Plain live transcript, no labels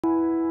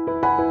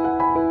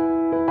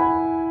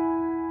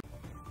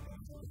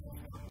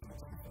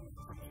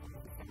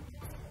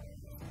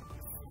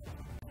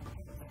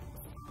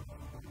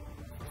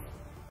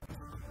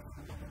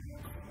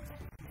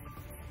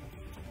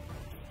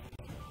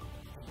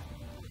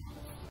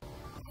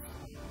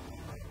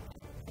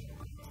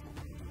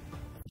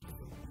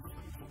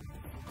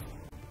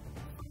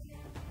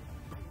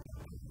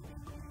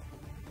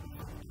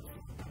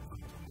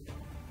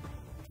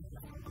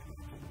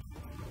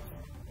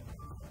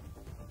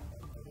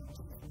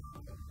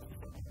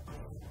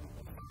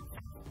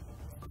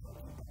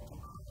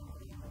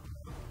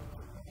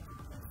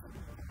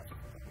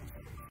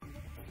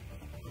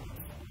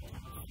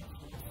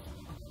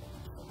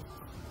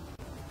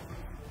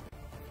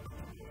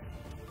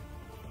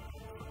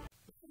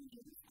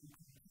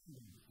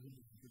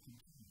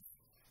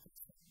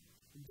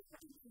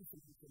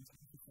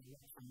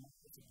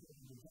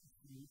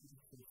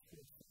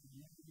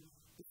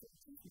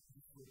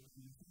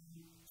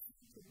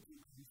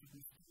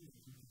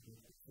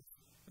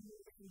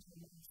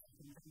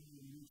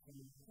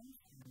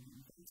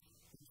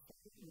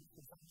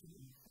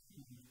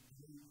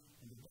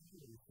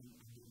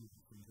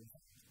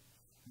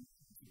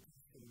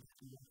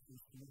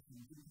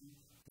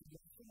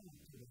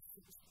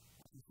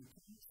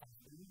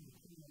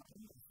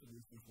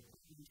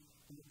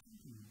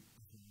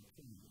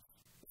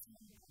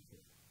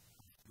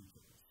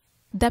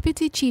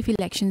Deputy Chief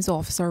Elections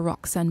Officer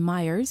Roxanne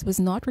Myers was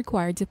not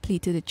required to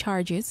plead to the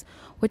charges,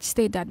 which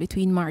state that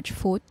between March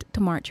 4th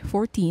to March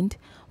 14th,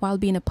 while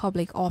being a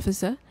public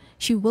officer,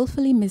 she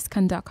willfully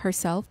misconduct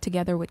herself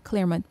together with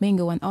Claremont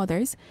Mingo and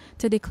others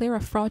to declare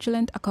a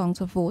fraudulent account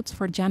of votes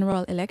for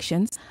general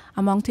elections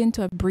amounting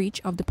to a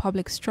breach of the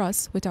public's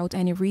trust without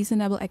any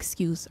reasonable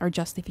excuse or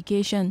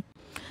justification.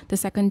 The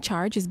second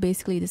charge is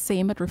basically the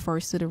same but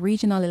refers to the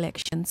regional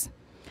elections.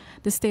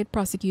 The state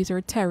prosecutor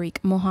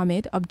Tariq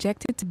Mohammed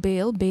objected to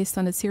bail based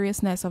on the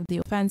seriousness of the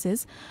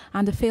offenses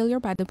and the failure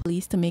by the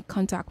police to make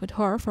contact with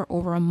her for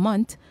over a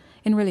month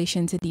in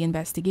relation to the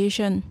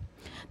investigation.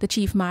 The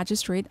Chief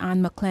Magistrate,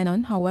 Anne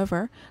McLennan,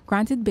 however,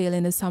 granted bail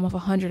in the sum of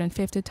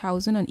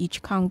 $150,000 on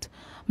each count.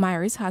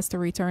 Myers has to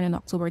return on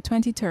October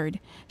 23rd.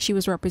 She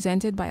was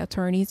represented by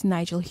attorneys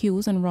Nigel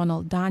Hughes and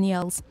Ronald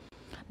Daniels.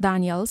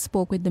 Daniels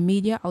spoke with the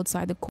media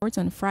outside the court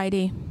on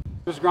Friday.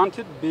 He was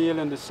granted bail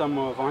in the sum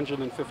of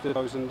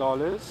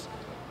 $150,000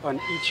 on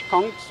each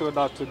count, so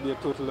that would be a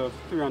total of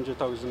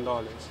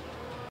 $300,000.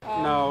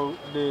 Now,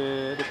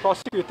 the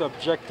prosecutor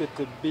objected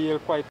to bail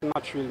quite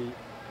naturally,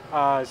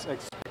 as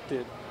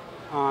expected,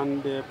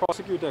 and the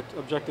prosecutor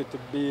objected to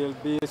bail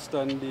based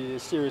on the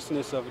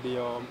seriousness of the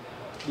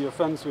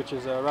offense, which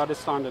is a rather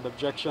standard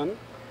objection,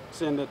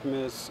 saying that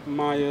Ms.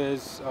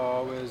 Myers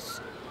was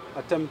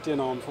attempting,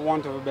 for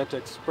want of a better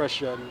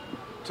expression,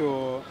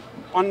 to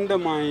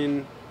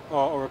undermine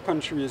our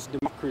country's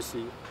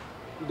democracy.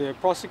 The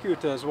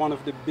prosecutor, as one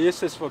of the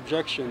basis for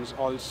objections,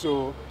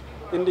 also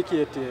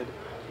indicated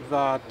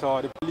that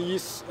the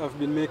police have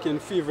been making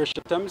feverish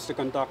attempts to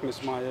contact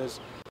Ms. Myers.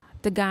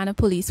 The Guyana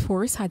police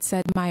force had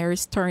said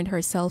Myers turned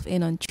herself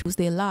in on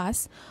Tuesday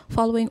last,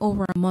 following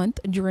over a month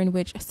during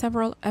which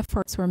several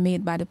efforts were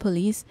made by the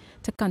police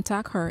to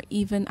contact her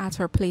even at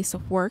her place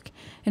of work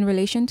in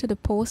relation to the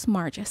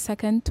post-March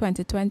 2nd,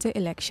 2020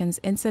 elections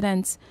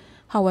incidents.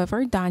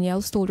 However,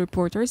 Daniels told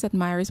reporters that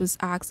Myers was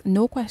asked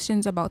no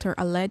questions about her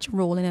alleged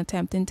role in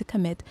attempting to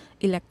commit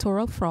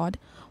electoral fraud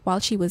while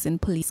she was in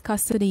police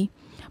custody.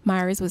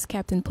 Myers was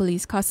kept in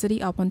police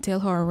custody up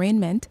until her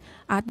arraignment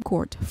at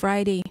court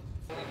Friday.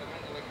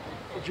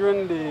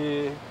 During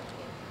the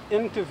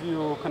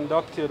interview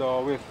conducted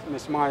with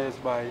Ms. Myers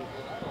by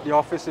the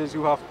officers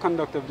who have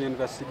conducted the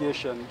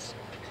investigations,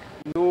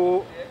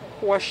 no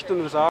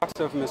question was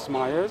asked of Ms.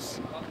 Myers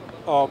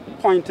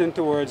pointing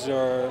towards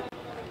her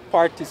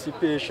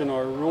participation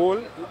or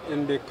role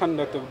in the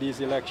conduct of these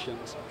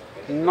elections.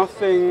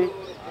 Nothing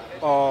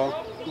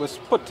was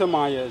put to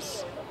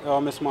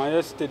Ms.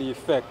 Myers to the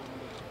effect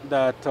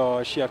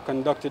that she had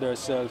conducted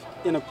herself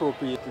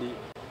inappropriately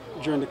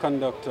during the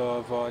conduct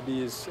of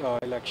these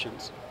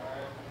elections.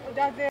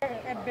 Has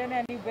there been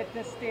any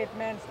witness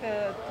statements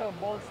to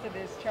bolster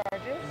these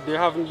charges? There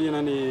haven't been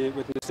any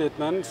witness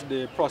statements.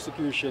 The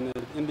prosecution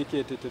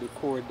indicated to the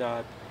court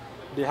that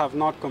they have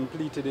not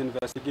completed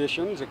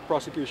investigations. The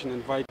prosecution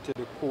invited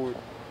the court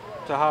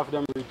to have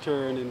them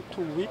return in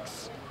 2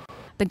 weeks.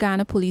 The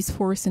Guyana police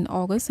force in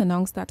August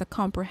announced that a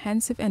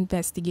comprehensive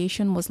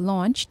investigation was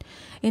launched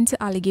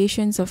into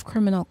allegations of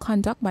criminal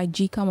conduct by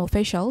GCOM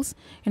officials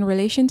in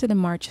relation to the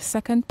March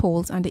 2nd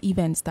polls and the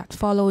events that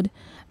followed.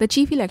 The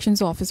Chief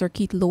Elections Officer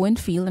Keith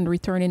Lowenfield and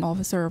Returning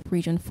Officer of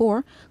Region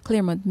 4,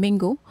 Claremont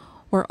Mingo,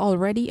 were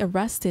already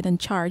arrested and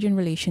charged in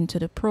relation to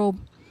the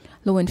probe.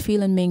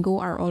 Lowenfield and Mingo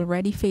are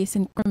already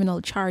facing criminal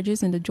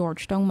charges in the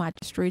Georgetown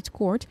Magistrates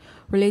Court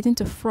relating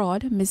to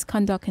fraud,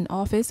 misconduct in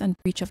office, and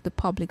breach of the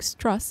public's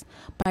trust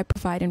by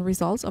providing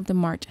results of the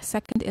March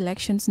 2nd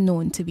elections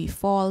known to be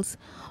false.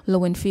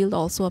 Lowenfield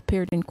also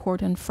appeared in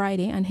court on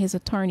Friday, and his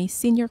attorney,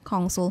 senior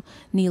counsel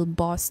Neil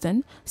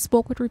Boston,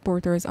 spoke with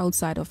reporters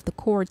outside of the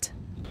court.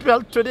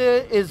 Well,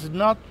 today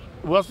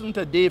wasn't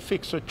a day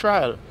fixed for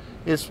trial.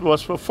 It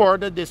was for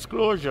further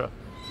disclosure,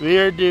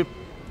 where the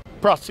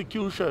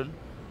prosecution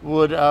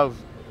would have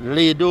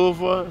laid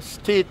over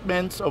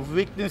statements of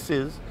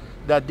witnesses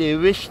that they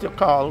wish to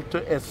call to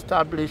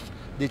establish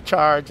the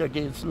charge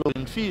against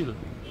Lowenfield.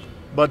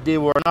 But they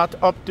were not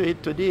up to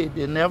it today.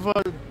 They never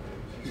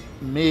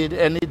made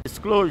any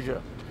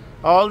disclosure.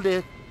 All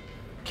they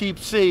keep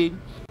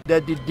saying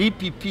that the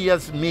DPP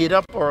has made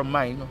up our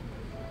mind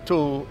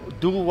to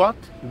do what?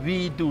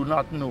 We do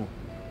not know.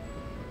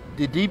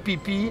 The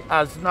DPP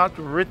has not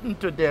written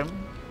to them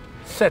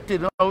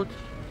setting out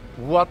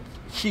what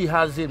she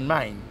has in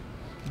mind,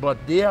 but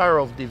they are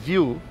of the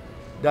view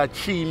that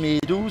she may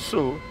do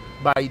so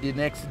by the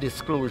next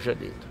disclosure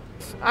date.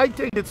 I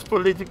think it's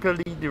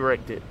politically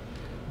directed.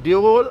 The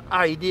whole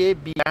idea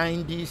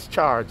behind these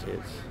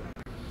charges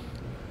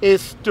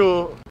is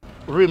to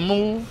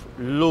remove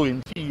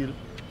Lowenfield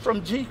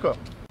from GCOM.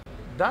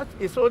 That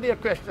is only a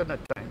question of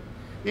time.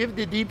 If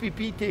the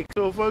DPP takes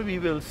over, we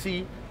will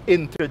see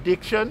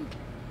interdiction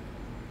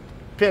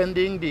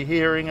pending the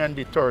hearing and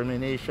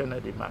determination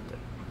of the matter.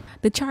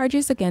 The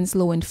charges against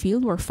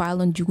Lowenfield were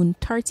filed on June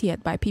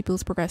 30th by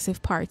People's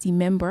Progressive Party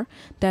member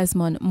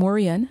Desmond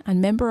Morian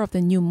and member of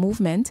the New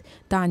Movement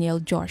Daniel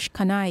Josh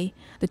Kanai.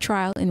 The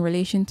trial in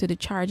relation to the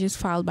charges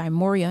filed by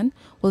Morian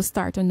will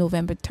start on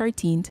November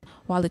 13th,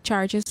 while the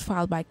charges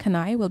filed by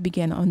Kanai will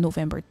begin on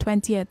November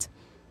 20th.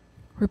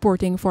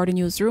 Reporting for the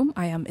newsroom,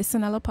 I am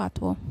Isanella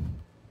Patwo.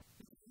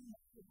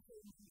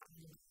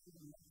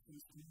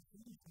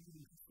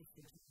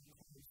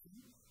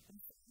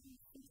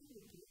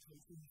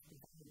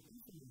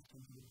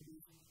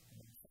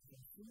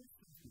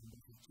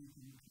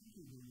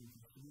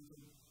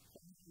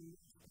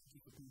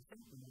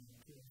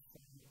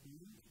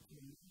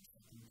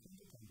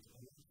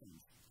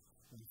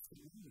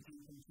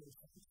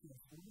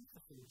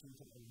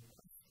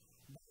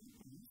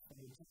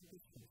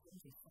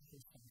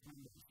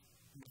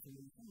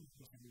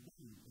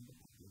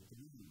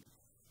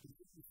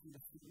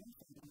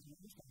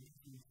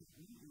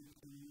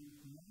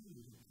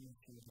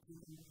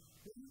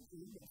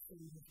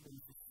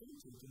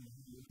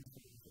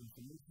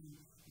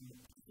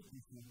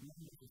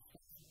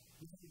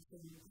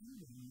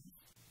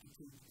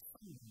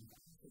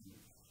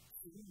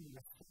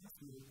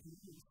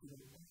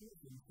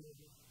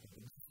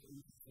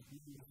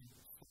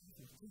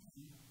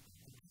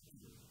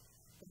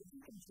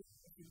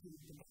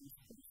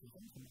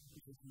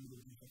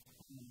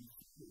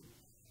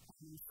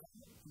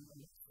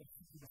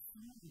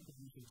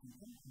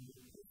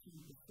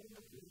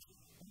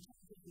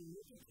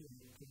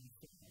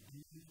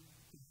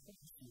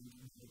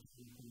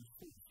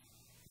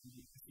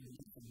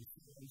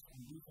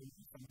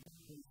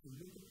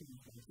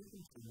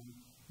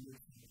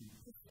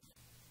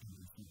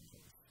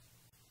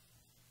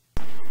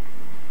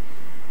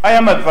 I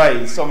am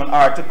advised from an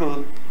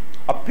article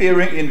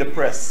appearing in the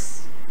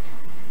press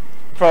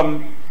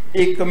from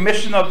a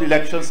commissioner of the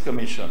Elections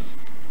Commission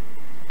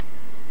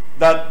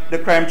that the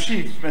crime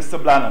chief,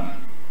 Mr.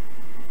 Blanham,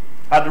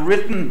 had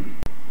written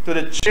to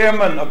the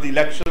chairman of the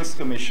Elections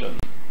Commission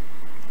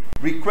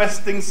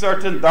requesting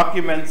certain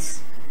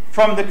documents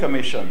from the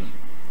commission,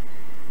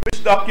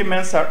 which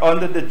documents are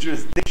under the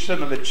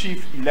jurisdiction of the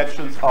chief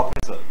elections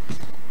officer.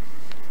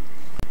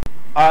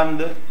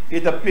 And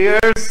it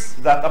appears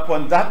that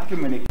upon that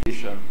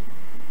communication,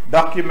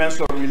 documents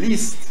were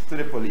released to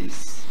the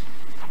police.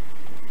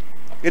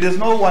 It is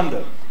no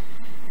wonder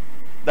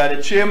that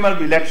the chairman of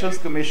the Elections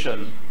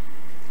Commission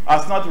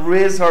has not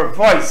raised her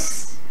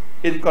voice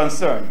in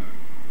concern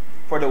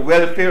for the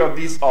welfare of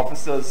these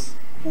officers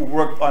who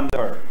worked under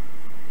her.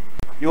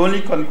 The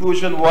only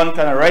conclusion one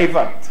can arrive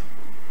at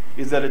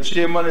is that the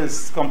chairman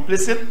is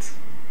complicit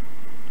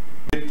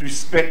with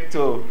respect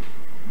to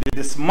the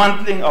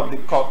dismantling of the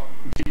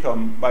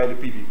GCOM by the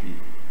PPP.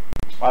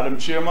 Madam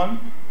Chairman,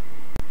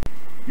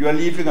 you are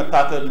leaving a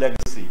tattered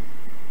legacy,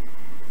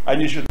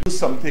 and you should do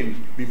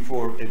something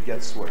before it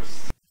gets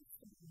worse.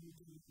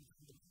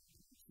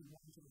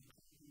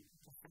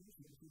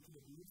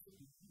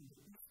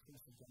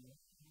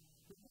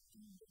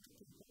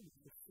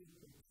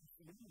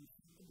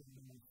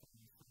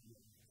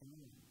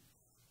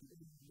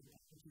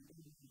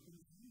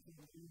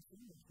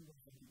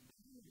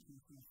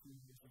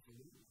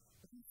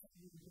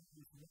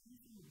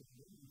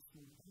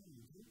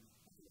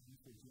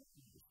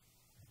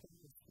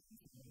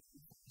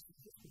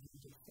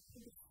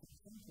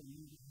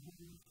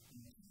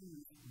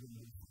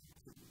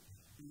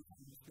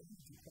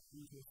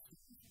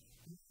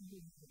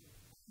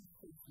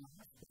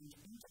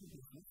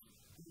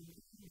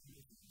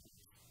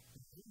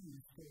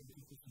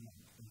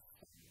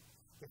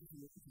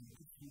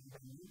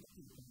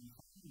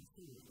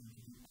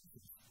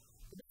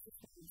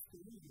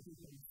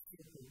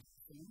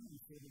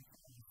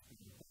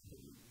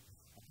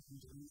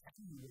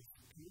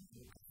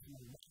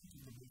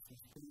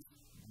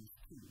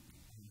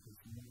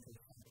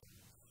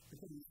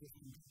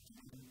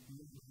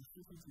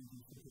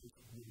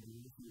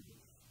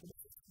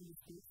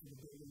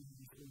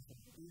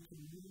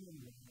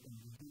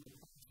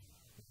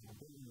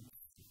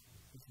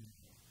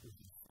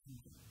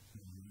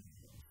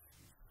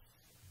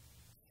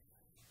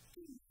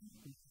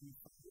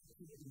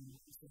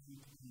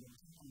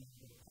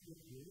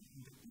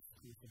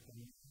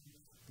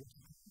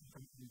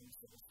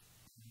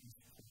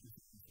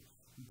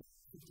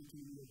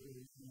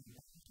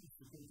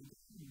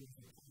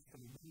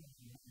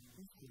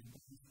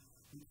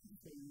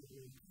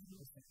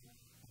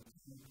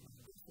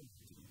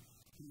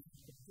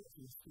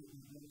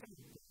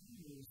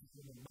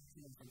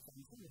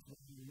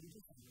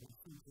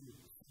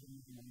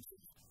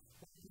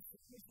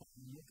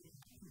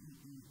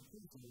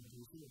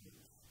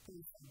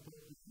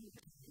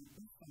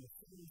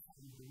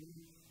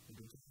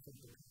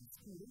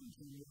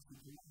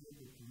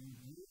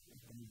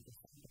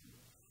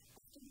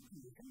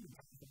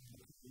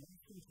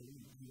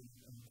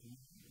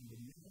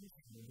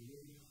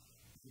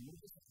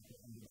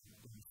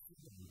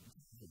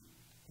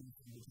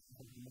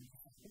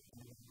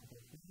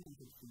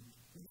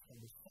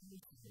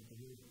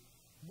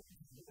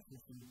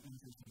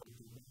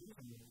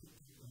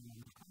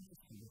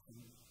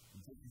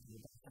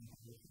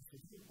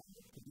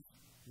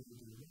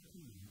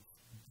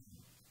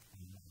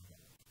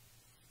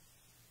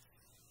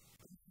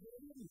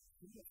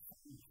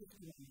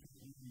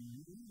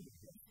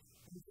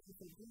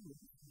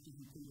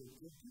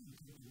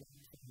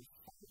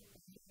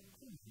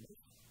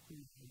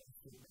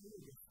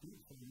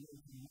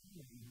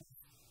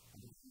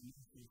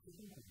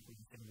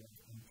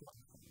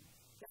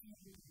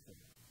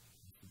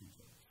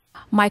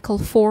 Michael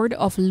Ford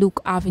of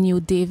Luke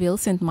Avenue, Dayville,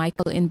 St.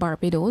 Michael in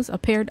Barbados,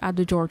 appeared at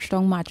the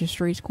Georgetown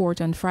Magistrates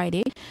Court on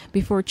Friday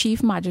before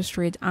Chief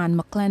Magistrate Anne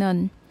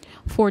McLennan.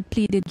 Ford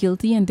pleaded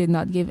guilty and did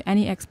not give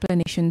any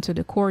explanation to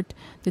the court.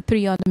 The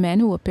three other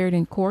men who appeared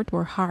in court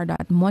were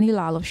Hardat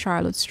Monilal of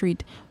Charlotte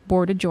Street,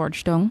 border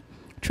Georgetown,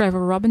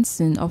 Trevor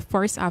Robinson of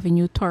First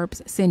Avenue,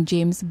 Torps, St.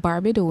 James,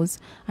 Barbados,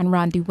 and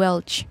Randy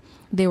Welch.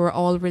 They were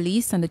all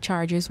released and the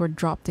charges were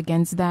dropped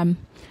against them.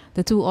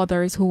 The two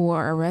others who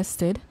were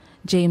arrested,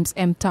 James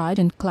M. Todd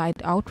and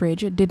Clyde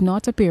Outridge, did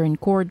not appear in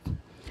court.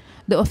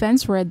 The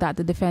offense read that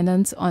the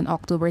defendants on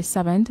October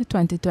 7,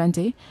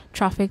 2020,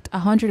 trafficked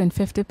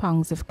 150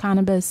 pounds of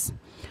cannabis.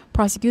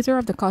 Prosecutor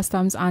of the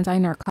Customs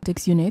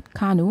Anti-Narcotics Unit,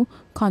 CANU,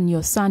 Conyo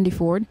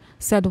Sandyford,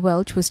 said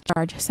Welch was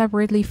charged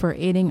separately for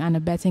aiding and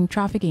abetting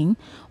trafficking,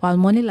 while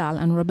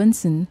Monilal and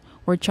Robinson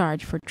were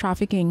charged for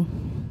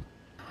trafficking.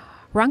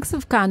 Ranks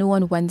of CANU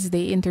on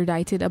Wednesday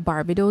interdicted a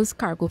Barbados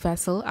cargo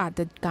vessel at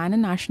the Guyana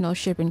National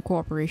Shipping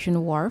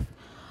Corporation wharf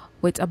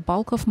with a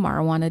bulk of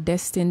marijuana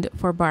destined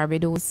for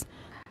Barbados.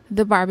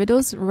 The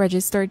Barbados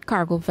registered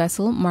cargo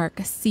vessel marked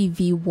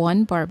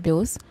CV-1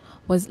 Barbados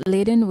was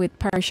laden with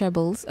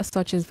perishables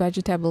such as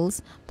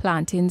vegetables,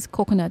 plantains,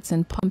 coconuts,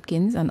 and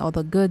pumpkins and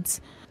other goods.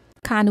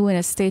 CANU in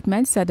a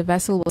statement said the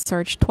vessel was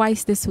searched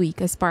twice this week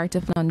as part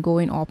of an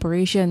ongoing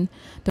operation.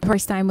 The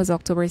first time was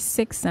October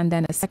 6th and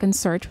then a second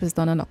search was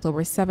done on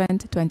October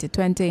 7th,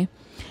 2020.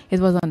 It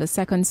was on the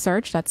second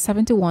search that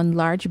 71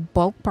 large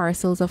bulk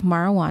parcels of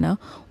marijuana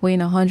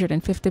weighing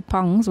 150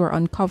 pounds were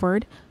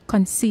uncovered,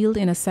 concealed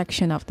in a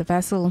section of the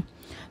vessel.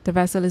 The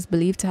vessel is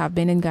believed to have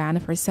been in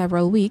Guyana for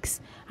several weeks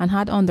and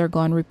had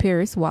undergone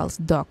repairs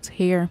whilst docked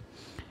here.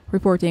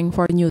 Reporting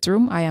for the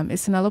newsroom, I am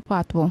Isanella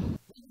Patwo.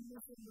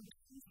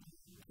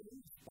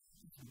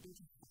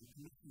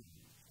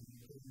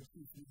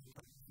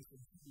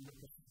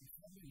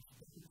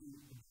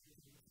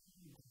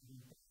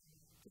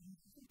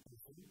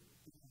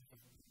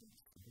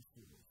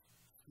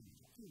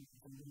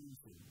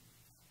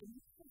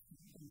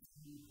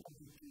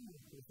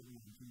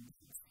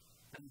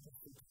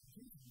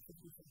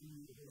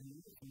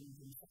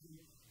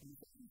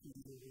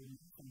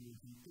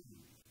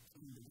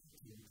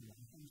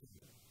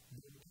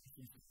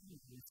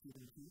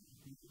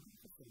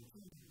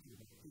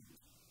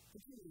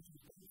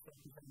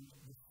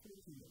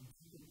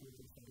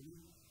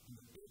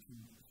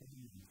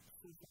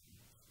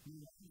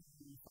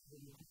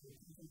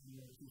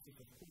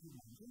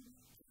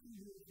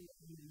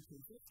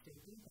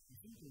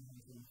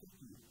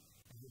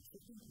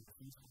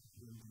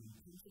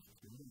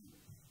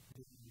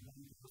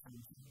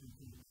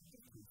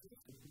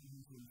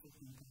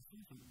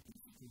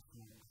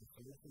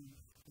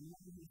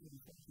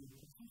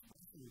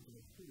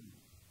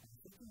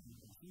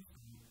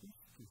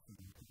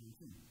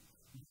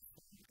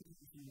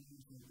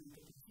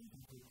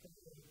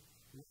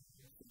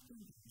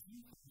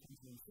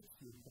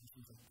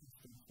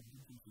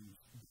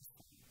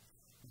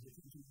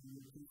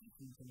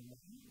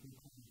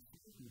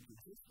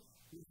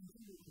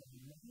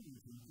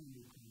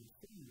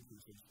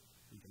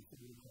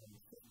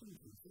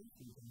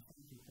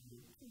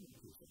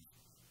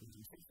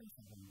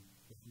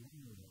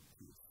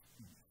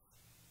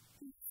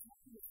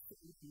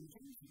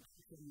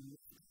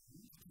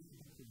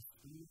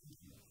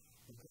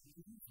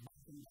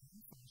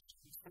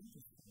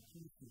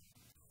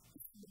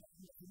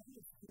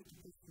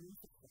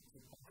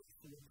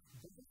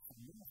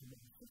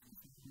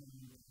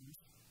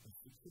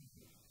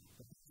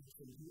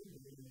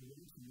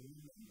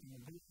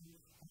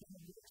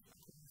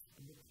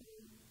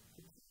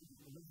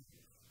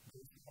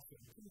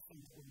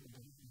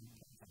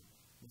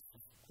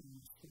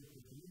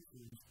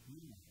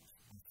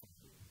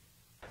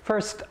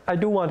 First, I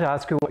do want to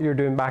ask you what you're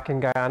doing back in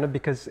Guyana,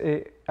 because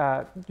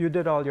you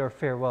did all your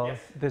farewell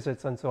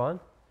visits and so on.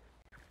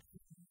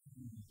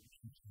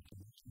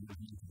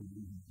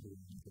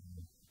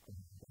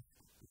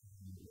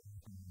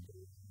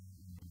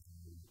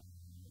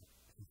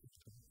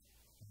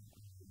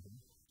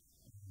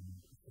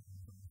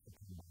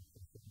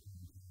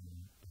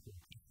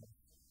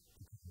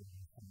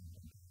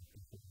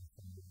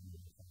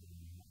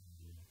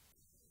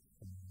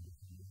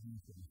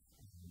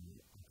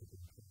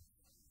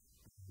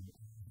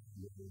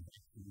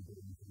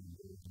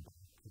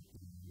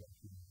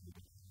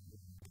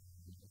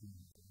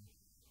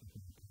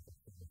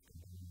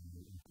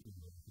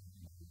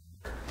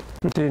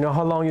 Do you know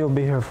how long you'll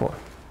be here for?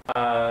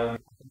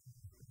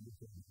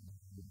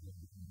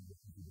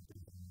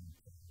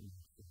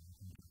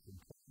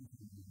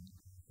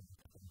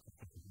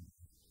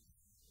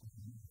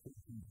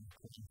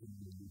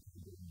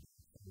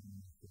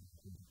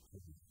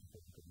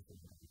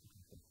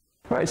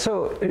 Right,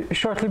 so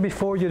shortly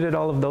before you did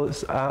all of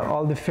those,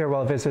 all the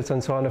farewell visits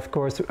and so on, of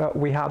course,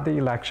 we had the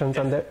elections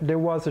and there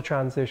was a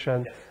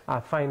transition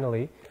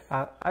finally.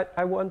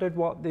 I wondered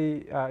what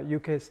the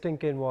UK's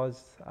thinking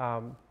was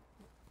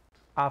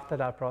after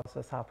that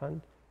process happened.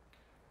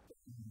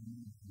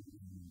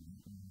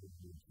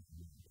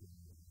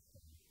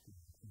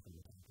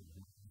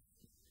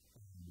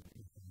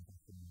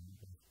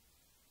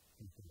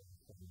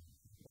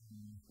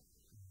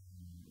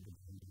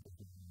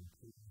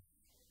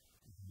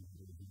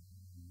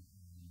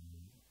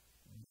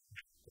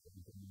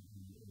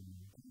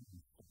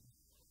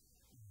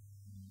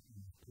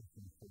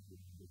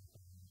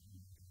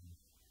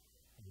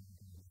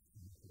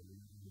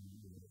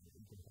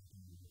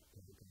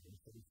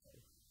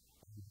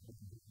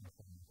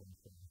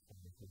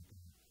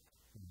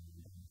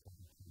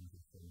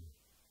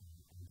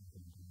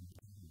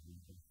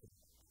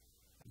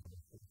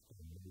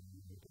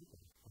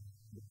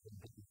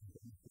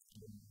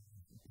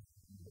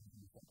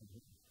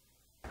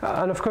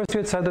 And of course, you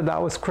had said that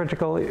that was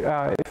critical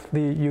if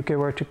the UK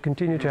were to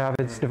continue to have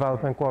its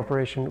development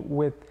cooperation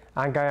with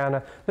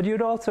Guyana. But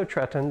you'd also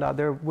threatened that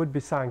there would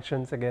be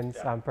sanctions against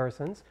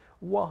persons.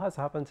 What has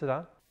happened to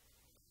that?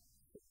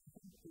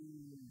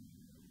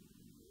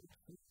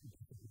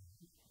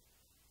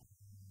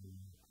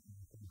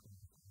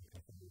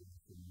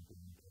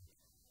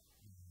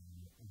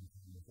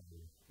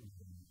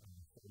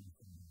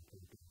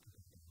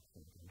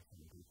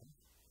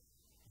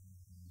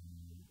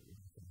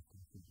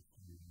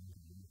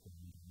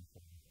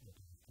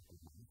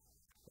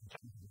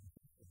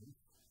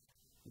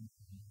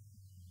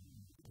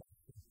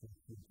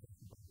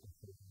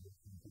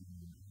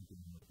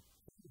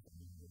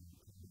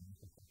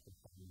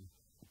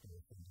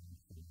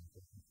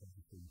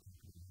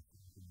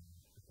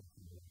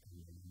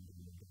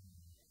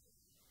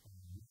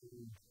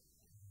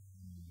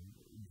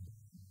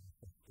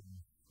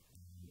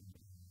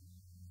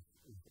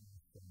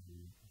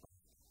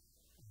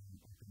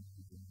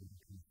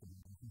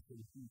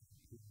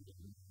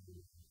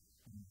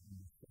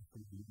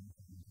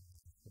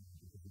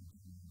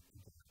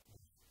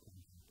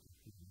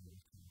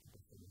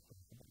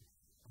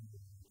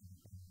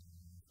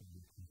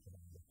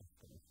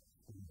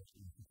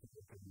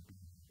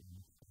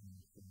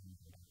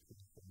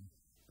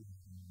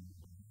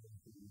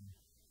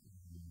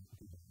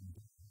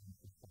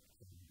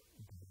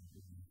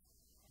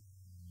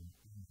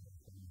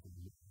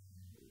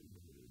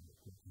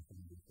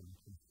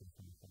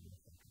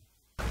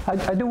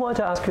 I do want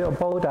to ask you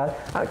about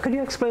that. Could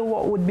you explain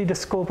what would be the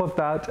scope of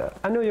that?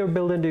 I know you're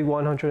building the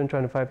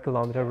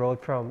 125-kilometer road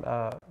from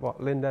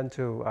Linden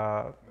to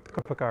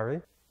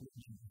Kapakari.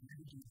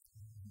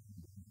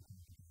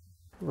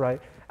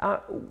 Right.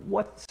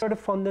 What sort of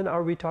funding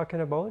are we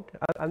talking about?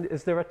 And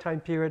is there a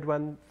time period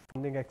when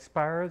funding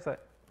expires?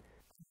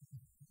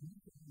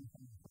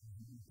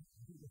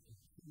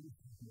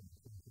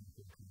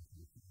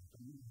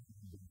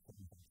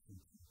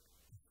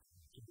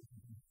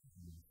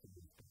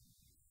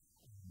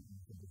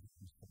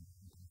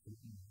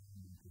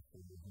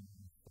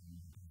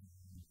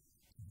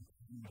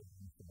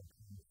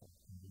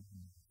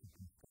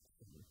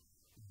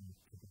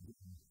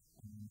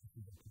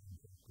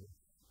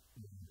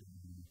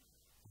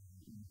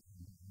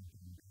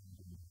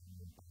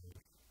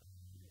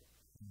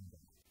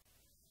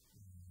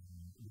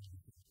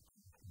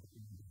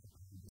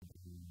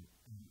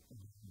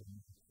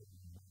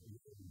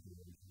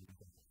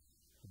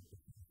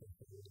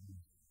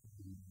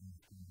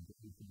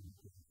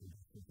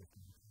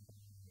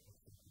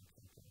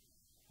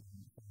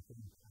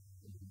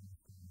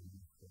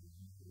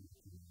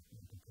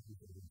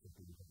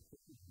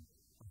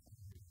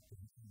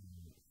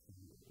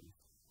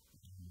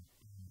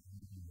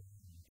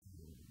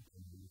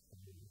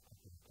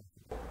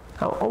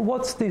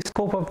 What's the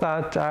scope of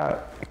that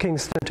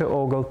Kingston to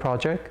Ogle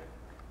project?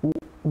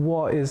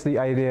 What is the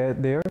idea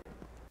there?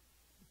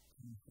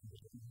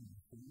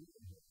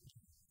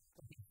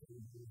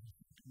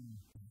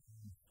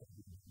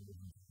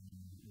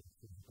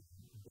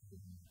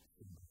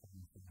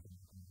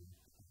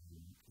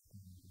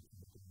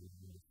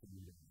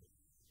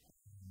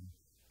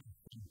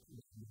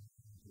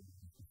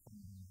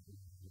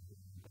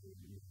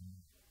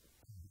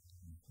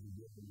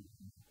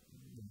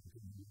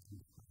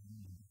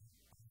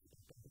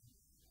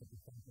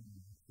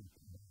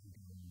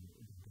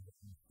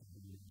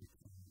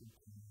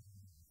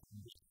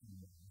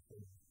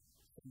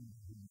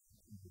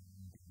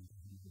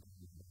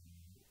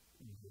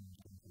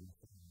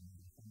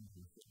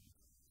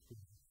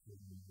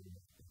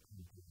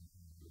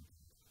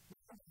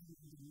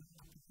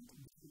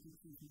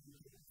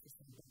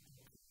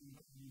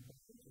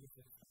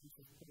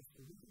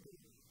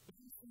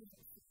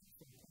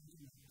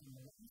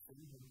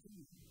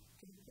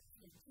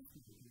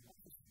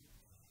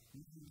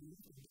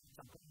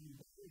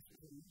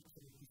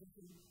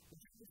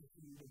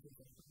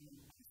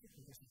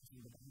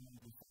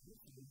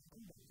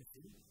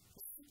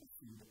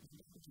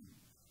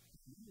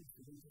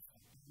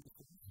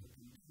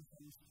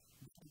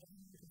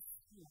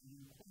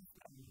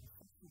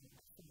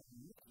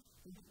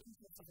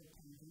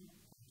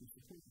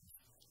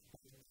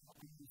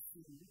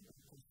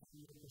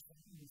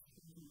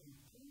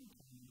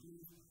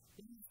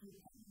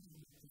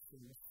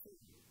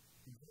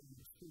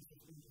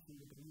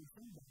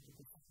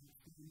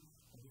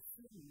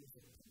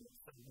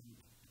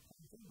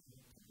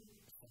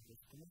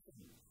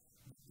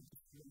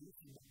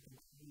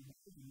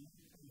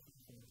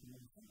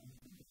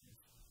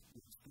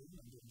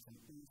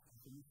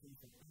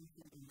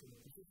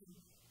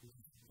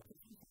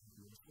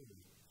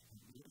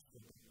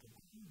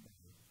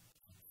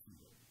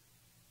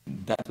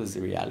 That was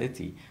the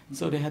reality.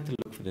 So they had to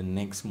look for the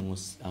next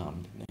most,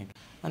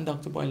 and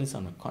Dr. Boyle is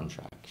on a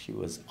contract. She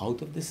was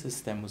out of the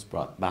system, was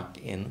brought back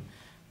in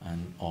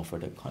and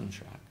offered a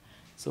contract.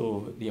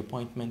 So the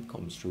appointment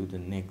comes through the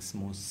next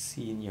most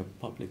senior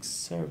public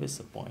service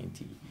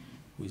appointee,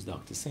 who is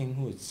Dr. Singh,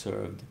 who had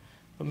served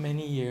for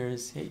many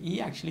years.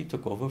 He actually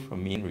took over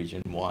from me in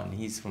Region 1.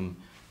 He's from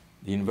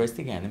the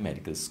University of Guyana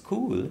Medical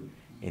School.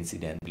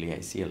 Incidentally,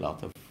 I see a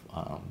lot of,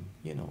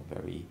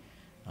 very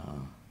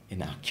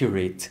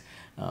inaccurate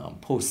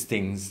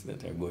postings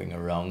that are going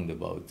around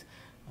about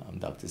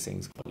Dr.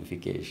 Singh's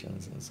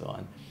qualifications and so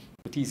on.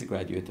 But he's a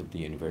graduate of the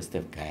University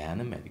of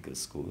Guyana Medical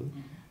School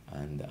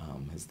and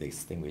has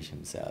distinguished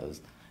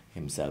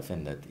himself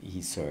in that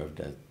he served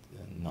at,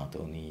 not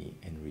only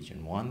in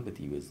Region 1, but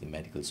he was the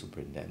medical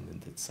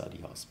superintendent at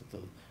Sadi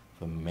Hospital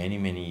for many,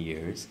 many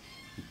years.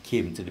 He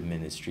came to the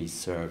ministry,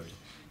 served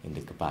in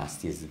the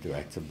capacity as the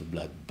director of the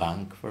blood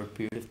bank for a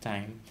period of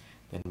time,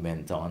 then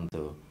went on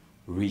to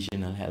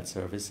Regional Health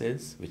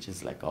Services, which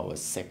is like our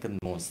second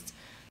most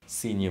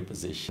senior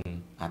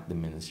position at the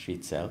ministry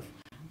itself,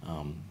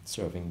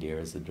 serving there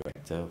as the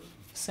director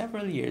for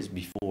several years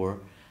before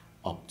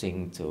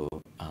opting to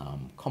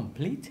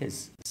complete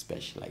his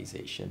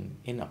specialization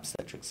in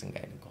obstetrics and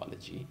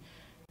gynecology,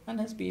 and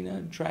has been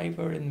a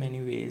driver in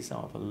many ways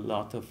of a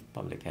lot of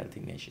public health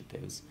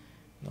initiatives.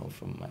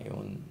 From my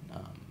own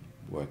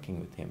working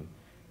with him,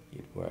 he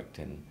had worked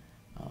in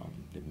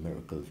the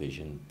Miracle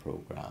Vision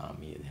program.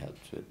 He had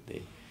helped with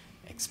the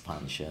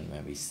expansion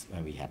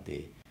when we had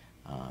the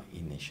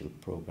initial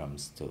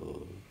programs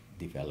to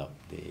develop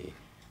the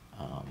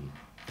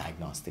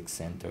diagnostic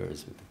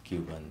centers with the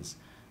Cubans,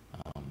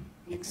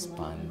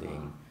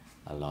 expanding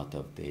a lot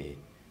of the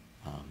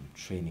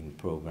training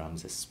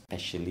programs,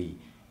 especially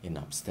in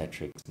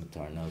obstetrics,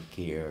 maternal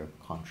care,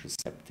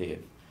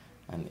 contraceptive,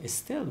 and is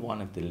still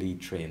one of the lead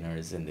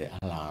trainers in the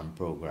alarm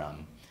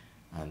program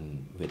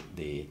and with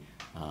the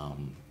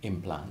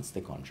implants,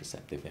 the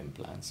contraceptive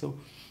implants. So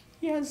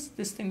he has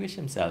distinguished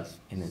himself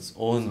in his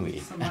own way.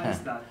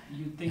 Surmise that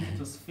you think it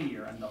was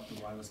fear and Dr.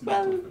 Boyle was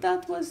not. Well,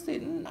 that was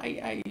the,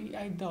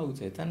 I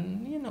doubt it.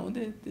 And,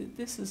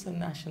 this is a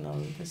national,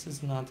 this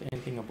is not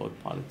anything about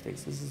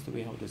politics. This is the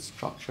way how the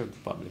structure of the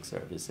public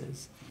service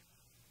is.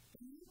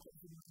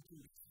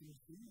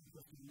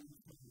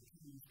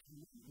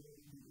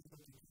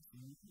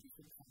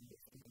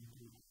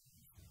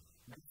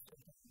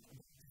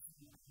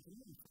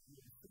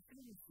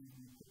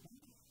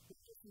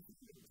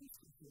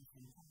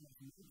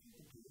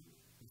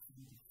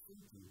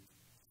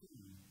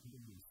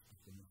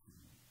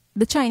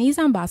 The Chinese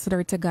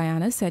ambassador to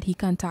Guyana said he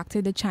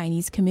contacted the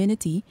Chinese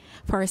community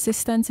for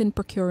assistance in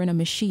procuring a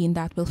machine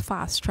that will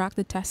fast-track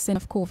the testing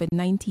of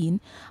COVID-19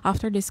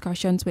 after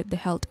discussions with the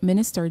health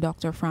minister,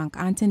 Dr. Frank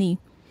Anthony.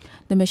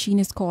 The machine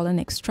is called an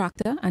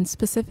extractor and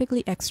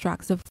specifically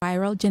extracts the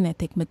viral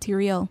genetic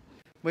material.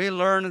 We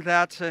learned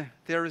that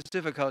there is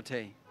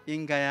difficulty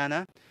in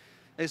Guyana,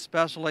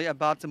 especially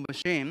about the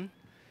machine,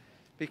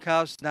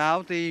 because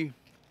now we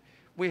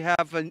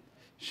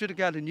should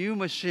get a new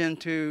machine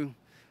to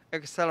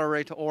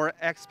accelerate or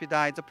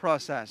expedite the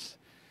process.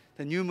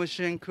 The new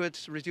machine could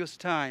reduce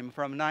time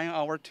from 9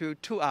 hours to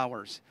 2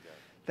 hours.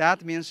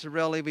 That means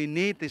really we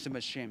need this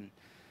machine.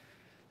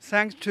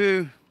 Thanks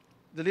to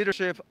the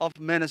leadership of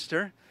the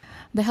minister.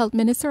 The health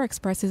minister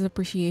expresses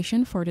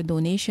appreciation for the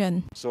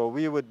donation. So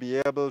we would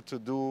be able to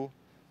do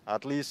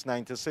at least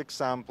 96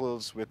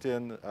 samples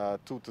within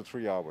 2 to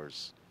 3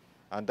 hours.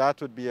 And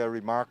that would be a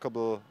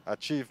remarkable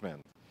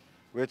achievement,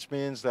 which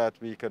means that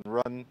we can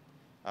run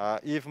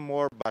even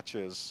more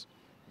batches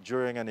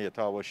during an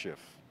 8-hour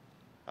shift.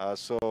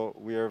 So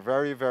we are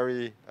very,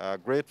 very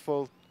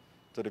grateful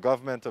to the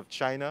government of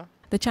China.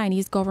 The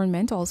Chinese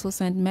government also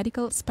sent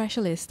medical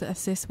specialists to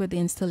assist with the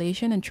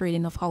installation and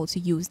training of how to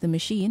use the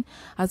machine,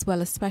 as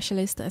well as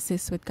specialists to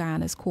assist with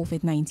Guyana's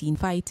COVID-19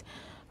 fight.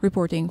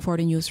 Reporting for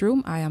the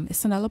newsroom, I am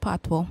Isanella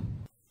Patwo.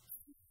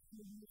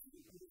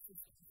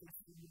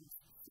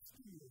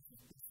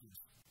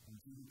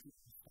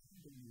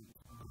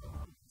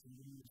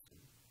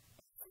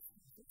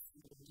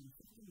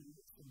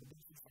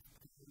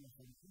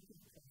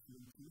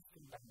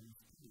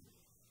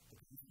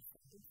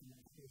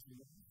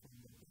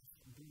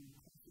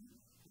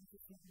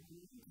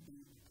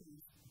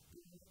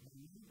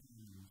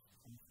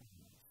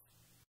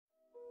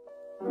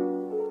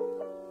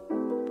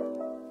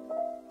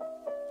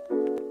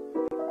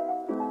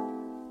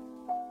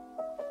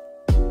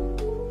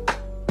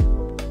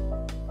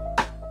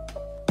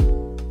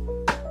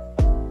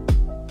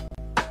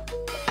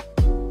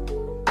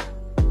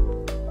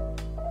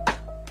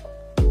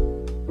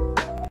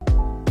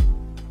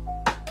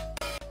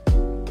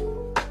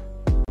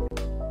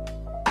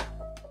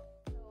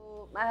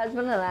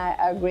 husband and I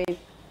are great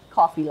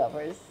coffee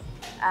lovers,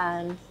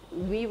 and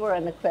we were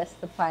on a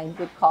quest to find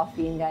good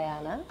coffee in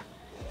Guyana,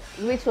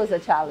 which was a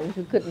challenge.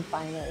 We couldn't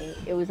find any.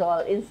 It was all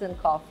instant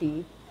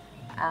coffee,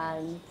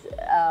 and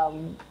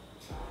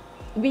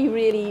we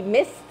really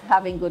missed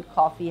having good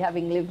coffee,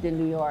 having lived in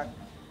New York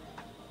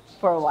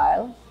for a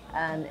while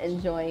and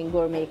enjoying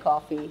gourmet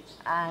coffee.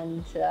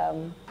 And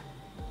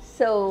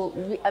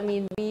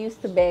we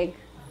used to beg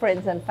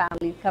friends and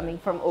family coming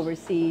from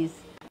overseas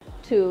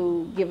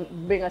to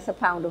bring us a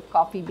pound of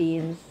coffee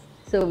beans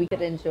so we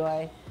could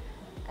enjoy.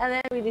 And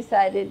then we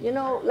decided,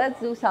 let's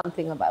do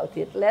something about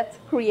it. Let's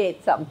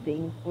create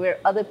something where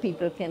other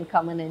people can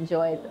come and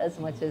enjoy it as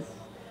much as,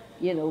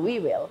 we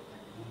will.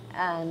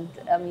 And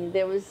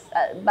there was,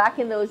 back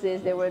in those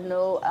days, there were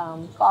no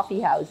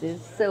coffee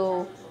houses.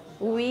 So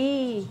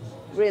we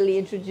really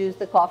introduced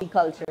the coffee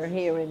culture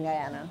here in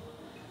Guyana.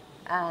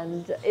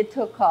 And it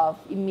took off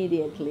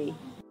immediately.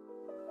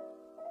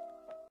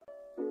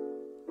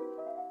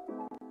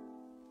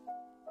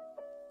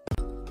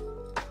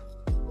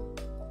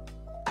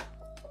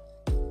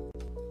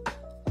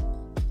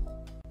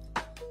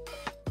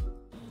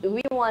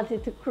 We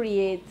wanted to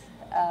create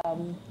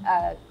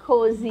a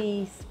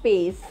cozy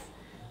space,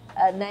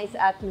 a nice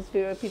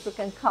atmosphere where people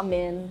can come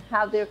in,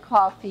 have their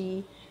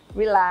coffee,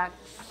 relax,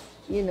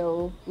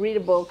 read a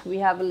book. We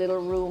have a little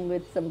room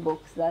with some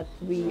books that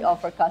we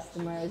offer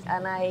customers.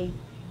 And I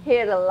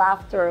hear the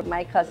laughter of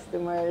my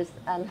customers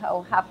and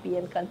how happy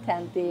and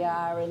content they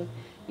are. And,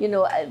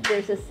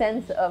 there's a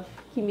sense of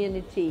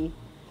community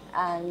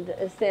and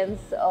a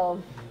sense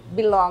of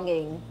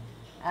belonging.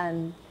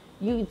 And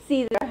you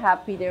see they're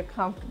happy, they're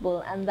comfortable,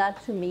 and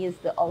that to me is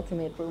the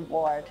ultimate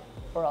reward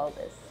for all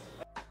this.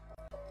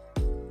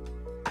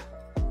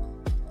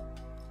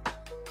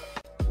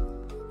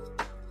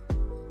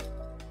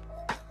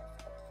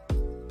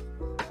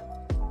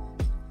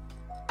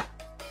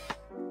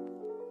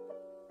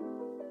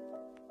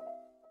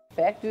 In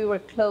fact, we were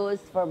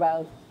closed for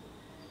about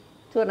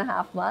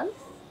 2.5 months,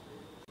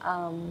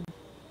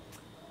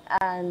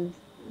 and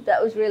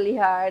that was really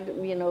hard.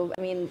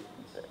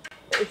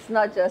 It's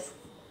not just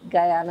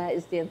Guyana,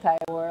 it's the entire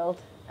world,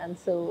 and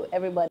so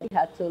everybody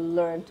had to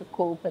learn to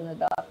cope and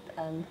adapt.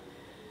 And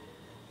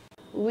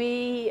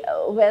when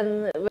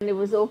it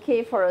was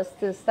okay for us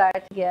to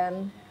start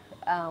again,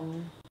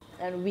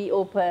 and we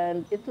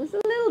opened, it was a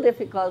little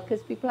difficult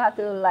because people had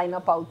to line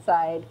up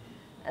outside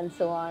and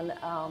so on.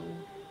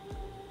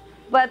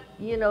 But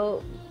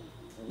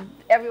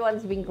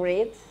everyone's been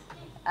great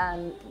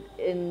and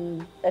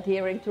in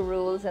adhering to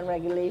rules and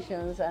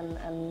regulations and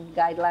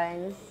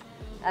guidelines.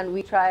 And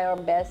we try our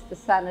best to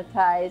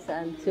sanitize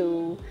and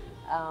to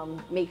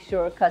make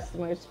sure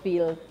customers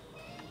feel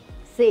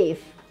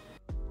safe.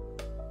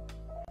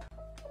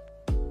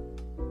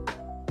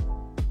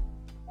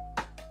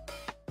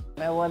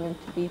 I want them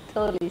to be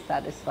totally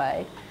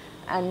satisfied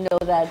and know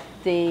that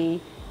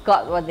they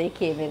got what they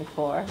came in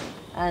for,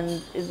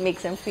 and it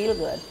makes them feel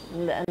good.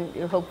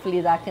 And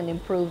hopefully that can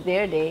improve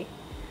their day,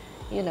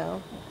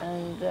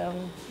 and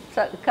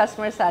so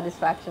customer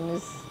satisfaction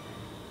is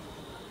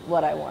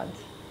what I want.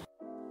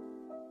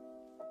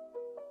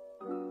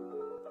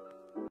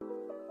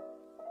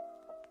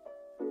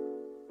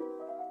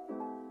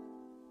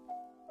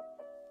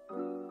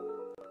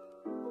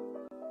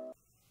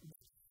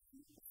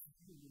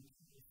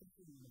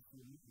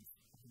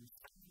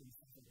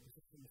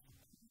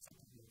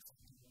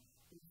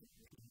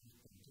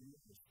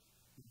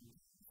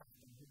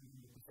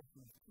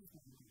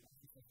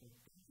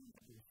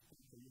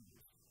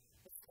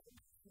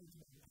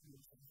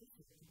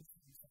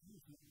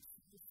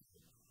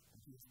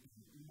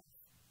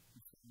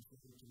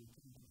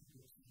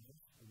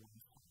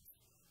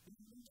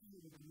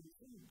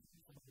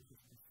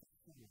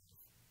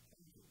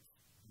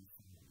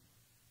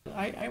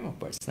 I'm a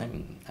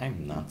person,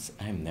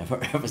 I'm never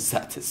ever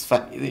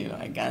satisfied.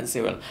 I can't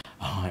say, well,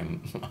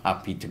 I'm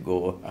happy to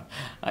go.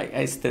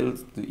 I still,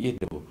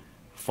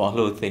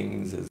 follow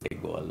things as they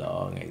go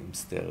along. I'm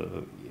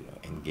still,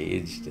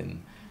 engaged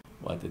in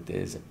what it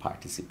is. I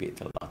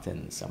participate a lot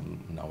in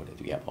some, now that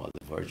we have all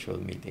the virtual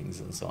meetings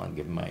and so on,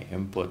 give my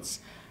inputs.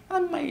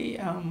 And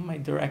my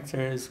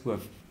directors, who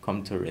have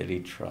come to really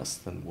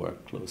trust and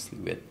work closely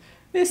with,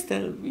 we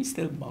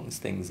still bounce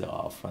things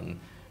off, and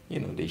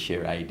they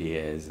share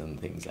ideas and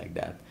things like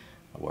that.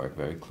 I work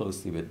very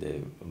closely with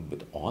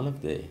all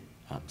of the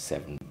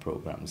 7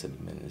 programs in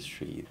the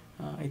ministry.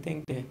 I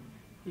think the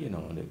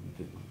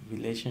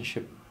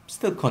relationship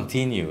still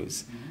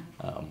continues.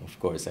 Of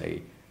course,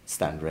 I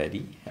stand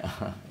ready,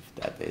 if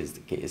that is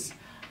the case,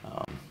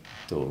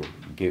 to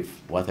give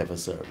whatever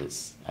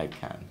service I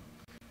can.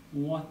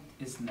 What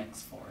is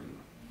next for you?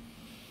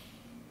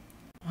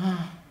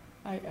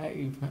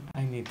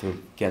 I need to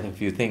get a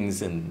few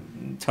things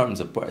in terms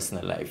of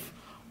personal life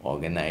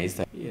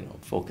organized.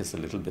 Focus a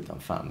little bit on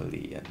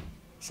family and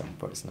some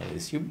personal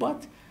issue,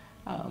 but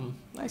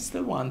I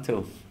still want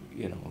to,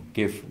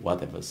 give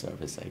whatever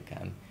service I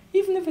can,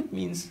 even if it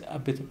means a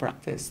bit of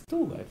practice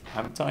too.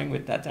 I'm toying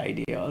with that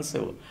idea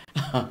also.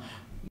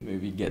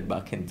 Maybe get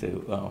back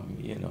into,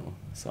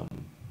 some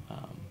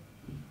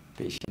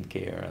patient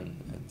care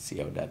and see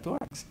how that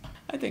works.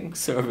 I think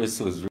service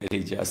was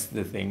really just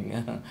the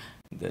thing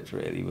that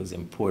really was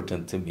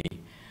important to me.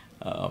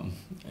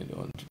 I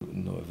don't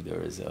know if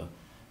there is a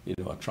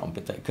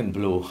trumpet I can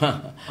blow.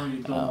 Or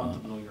you don't want to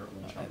blow your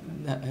own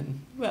trumpet?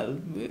 Well,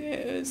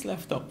 it's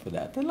left up for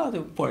that. A lot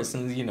of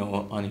persons,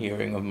 on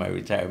hearing of my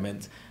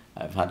retirement,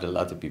 I've had a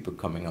lot of people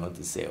coming out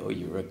to say, oh,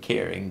 you're a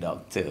caring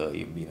doctor,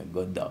 you've been a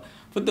good doctor.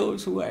 For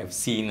those who I've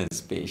seen as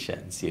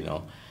patients,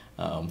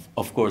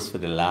 of course, for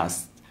the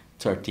last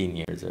 13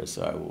 years or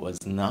so, I was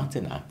not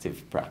in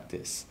active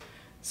practice.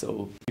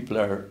 So people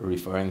are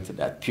referring to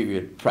that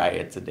period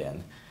prior to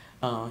then.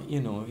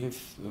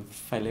 If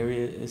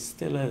filaria is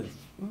still a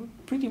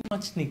pretty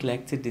much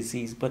neglected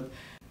disease, but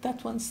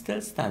that one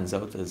still stands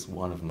out as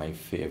one of my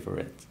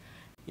favorite.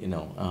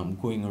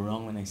 Going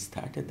around when I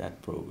started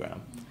that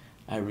program,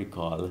 I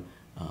recall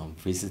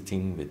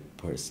visiting with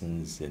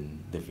persons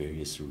in the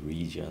various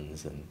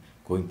regions and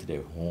going to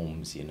their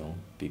homes,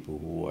 people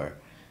who were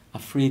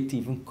afraid to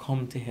even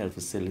come to health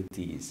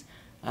facilities.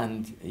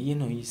 And,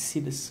 you see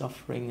the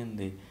suffering and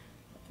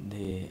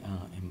the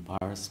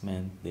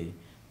embarrassment, the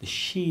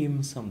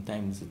shame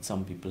sometimes that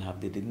some people have.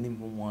 They didn't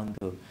even want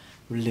to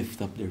lift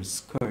up their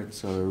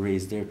skirts or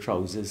raise their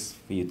trousers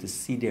for you to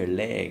see their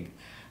leg.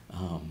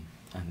 And,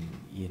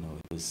 it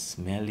was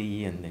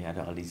smelly and they had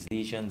all these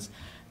lesions.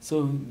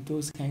 So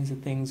those kinds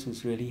of things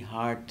was really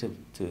hard to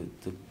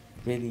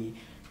really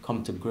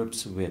come to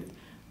grips with,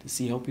 to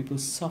see how people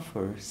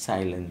suffer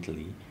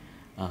silently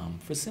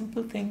for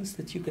simple things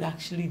that you could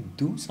actually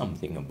do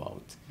something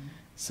about.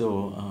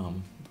 So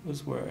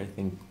those were, I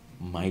think,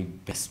 my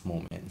best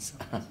moments.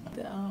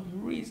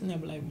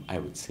 Reasonable, I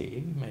would say.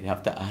 You might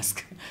have to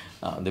ask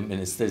the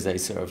ministers I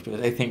served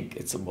with. I think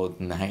it's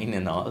about 9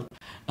 in all.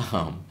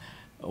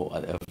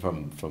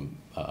 From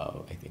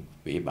I think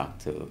way back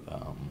to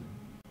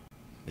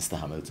Mr.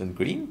 Hamilton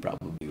Green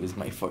probably was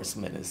my first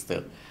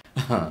minister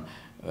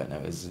when I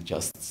was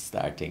just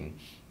starting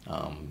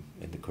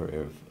in the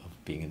career of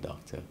being a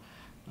doctor,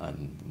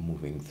 and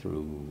moving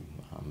through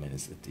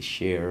Minister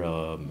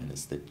Teixeira,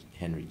 Minister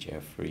Henry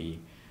Jeffrey,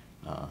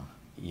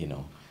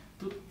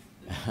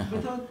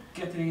 Without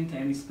getting into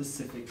any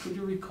specific, could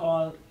you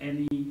recall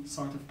any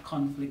sort of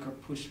conflict or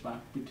pushback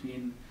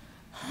between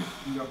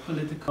your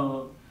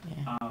political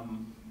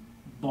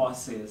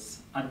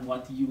bosses and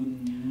what you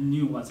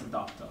knew as a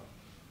doctor?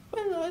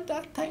 Well, at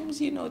that times,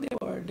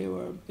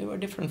 there were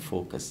different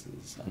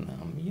focuses, and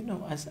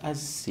as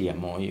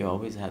CMO, you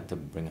always had to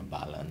bring a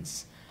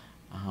balance.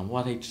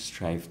 What I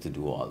strive to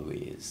do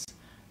always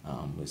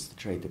was to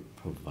try to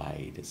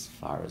provide, as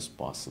far as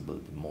possible,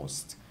 the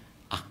most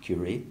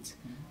accurate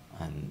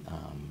and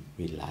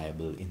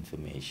reliable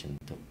information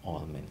to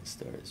all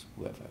ministers,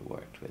 whoever I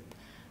worked with.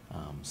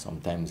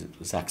 Sometimes it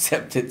was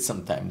accepted,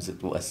 sometimes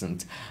it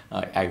wasn't.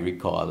 I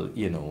recall,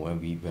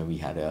 when we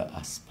had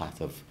a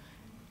spat of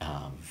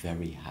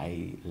very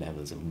high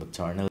levels of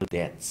maternal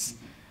deaths,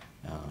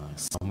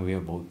 somewhere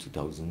about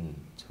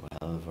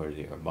 2012 or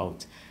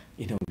thereabout,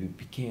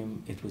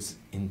 it was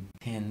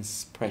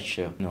intense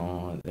pressure.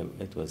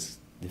 It was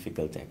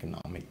difficult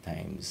economic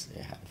times.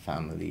 They had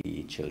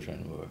family,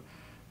 children were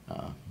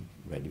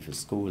ready for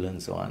school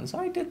and so on. So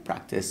I did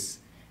practice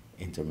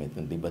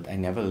intermittently, but I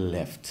never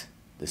left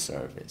the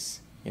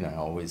service. I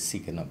always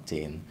seek and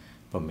obtain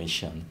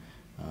permission,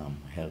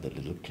 held a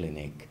little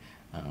clinic,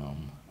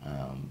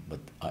 but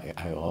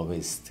I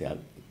always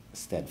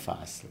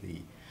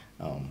steadfastly,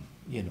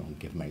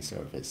 give my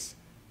service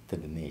to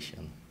the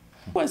nation.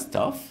 It was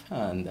tough,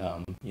 and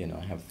I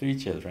have 3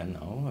 children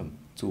now, and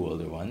 2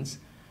 older ones.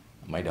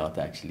 My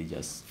daughter actually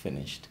just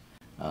finished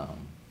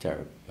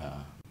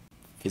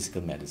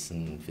physical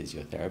medicine,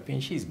 physiotherapy,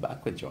 and she's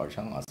back with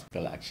Georgetown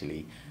Hospital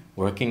actually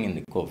working in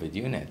the COVID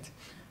unit.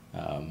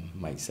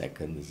 My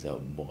second is a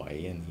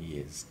boy, and he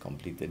has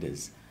completed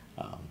his,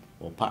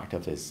 part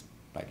of his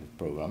pilot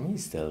program.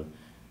 He's still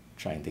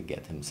trying to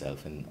get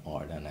himself in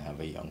order, and I have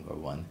a younger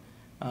one.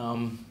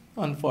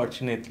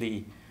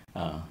 Unfortunately,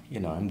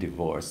 I'm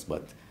divorced,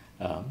 but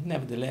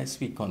nevertheless,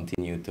 we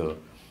continue to,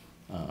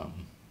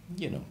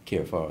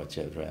 care for our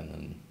children,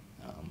 and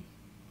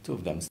 2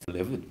 of them still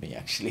live with me,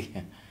 actually.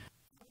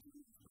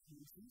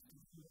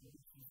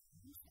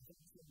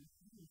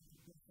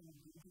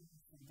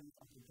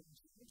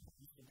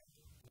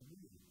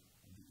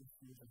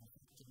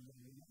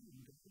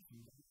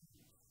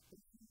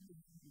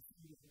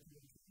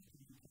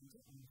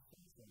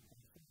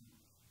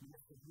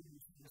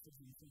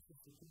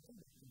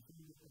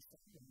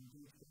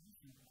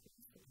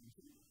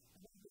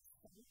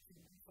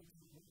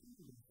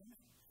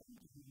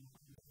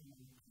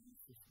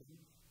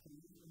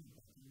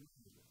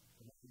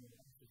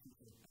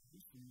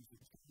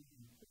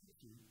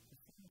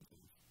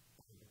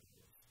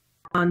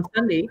 On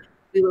Sunday,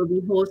 we will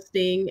be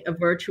hosting a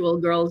virtual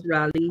girls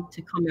rally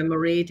to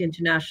commemorate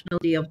International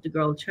Day of the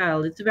Girl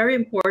Child. It's a very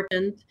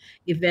important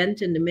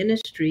event in the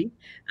ministry,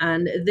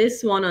 and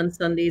this one on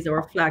Sunday is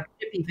our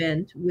flagship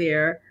event,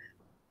 where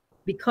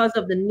because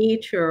of the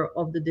nature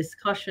of the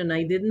discussion,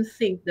 I didn't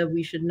think that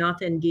we should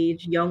not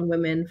engage young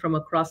women from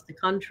across the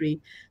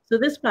country. So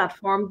this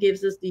platform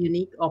gives us the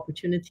unique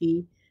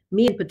opportunity,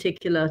 me in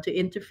particular, to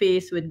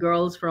interface with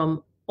girls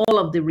from all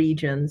of the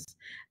regions.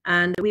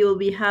 And we will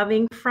be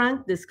having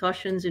frank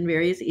discussions in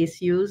various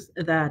issues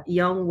that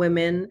young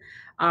women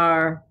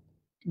are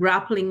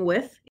grappling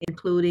with,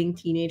 including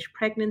teenage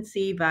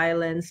pregnancy,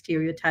 violence,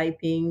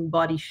 stereotyping,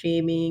 body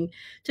shaming,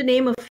 to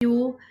name a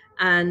few,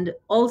 and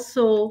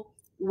also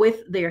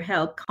with their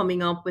help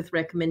coming up with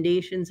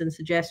recommendations and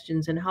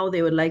suggestions and how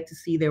they would like to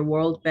see their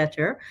world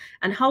better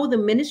and how the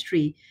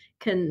ministry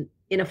can,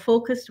 in a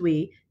focused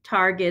way,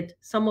 target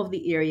some of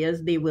the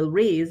areas they will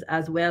raise,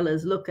 as well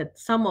as look at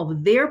some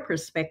of their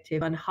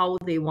perspective on how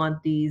they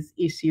want these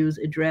issues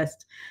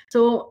addressed.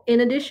 So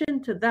in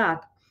addition to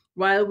that,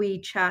 while we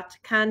chat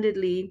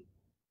candidly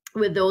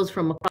with those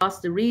from across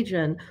the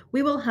region,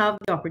 we will have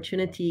the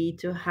opportunity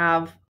to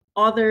have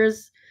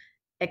others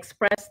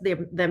express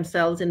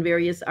themselves in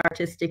various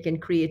artistic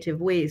and creative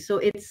ways. So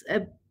it's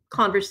a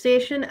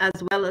conversation as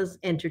well as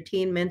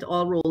entertainment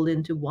all rolled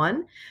into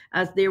one,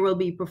 as there will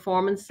be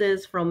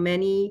performances from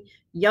many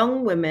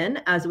young women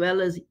as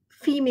well as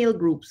female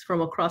groups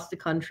from across the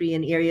country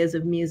in areas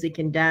of music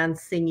and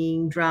dance,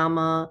 singing,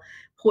 drama,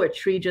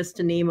 poetry, just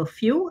to name a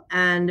few.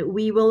 And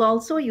we will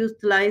also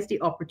utilize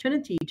the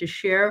opportunity to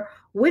share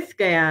with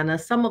Guyana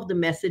some of the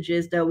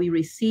messages that we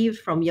received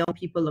from young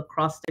people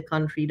across the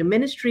country. The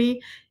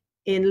ministry,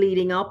 in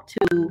leading up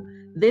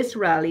to this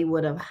rally,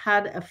 would have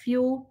had a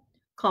few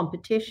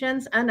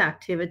competitions and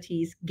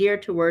activities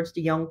geared towards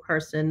the young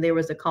person. There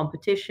was a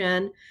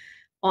competition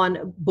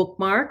on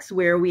bookmarks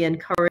where we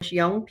encourage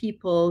young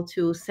people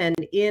to send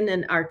in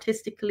an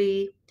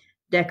artistically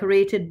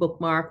decorated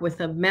bookmark with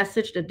a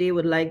message that they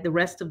would like the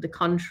rest of the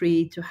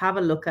country to have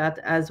a look at,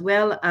 as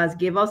well as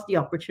give us the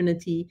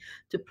opportunity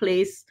to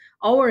place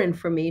our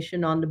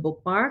information on the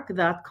bookmark.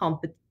 That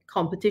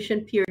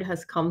competition period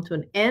has come to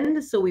an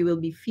end, so we will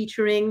be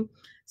featuring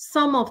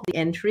some of the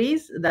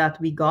entries that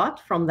we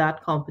got from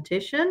that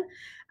competition.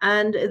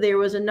 And there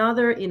was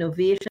another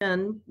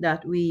innovation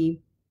that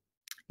we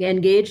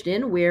engaged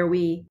in where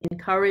we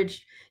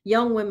encouraged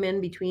young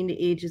women between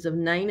the ages of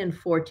 9 and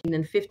 14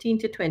 and 15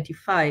 to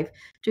 25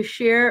 to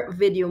share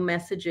video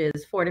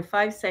messages,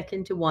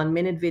 45-second to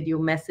 1-minute video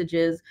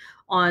messages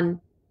on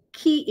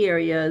key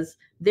areas,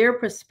 their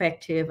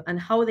perspective, and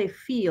how they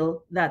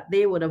feel that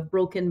they would have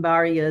broken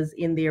barriers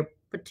in their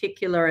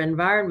particular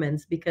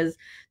environments, because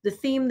the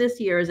theme this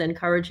year is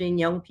encouraging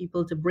young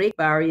people to break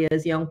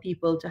barriers, young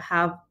people to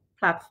have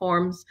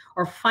platforms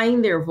or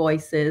find their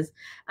voices,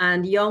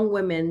 and young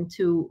women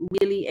to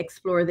really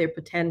explore their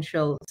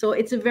potential. So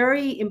it's a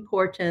very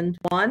important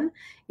one.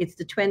 It's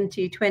the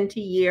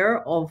 2020 year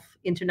of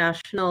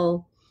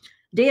International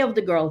Day of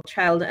the Girl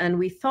Child, and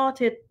we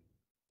thought it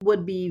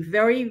would be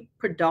very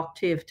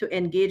productive to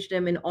engage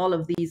them in all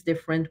of these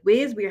different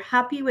ways. We're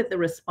happy with the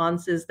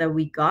responses that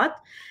we got.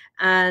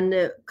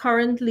 And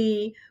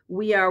currently,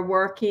 we are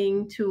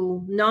working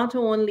to not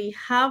only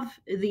have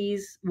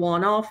these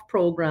one-off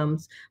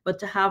programs, but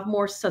to have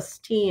more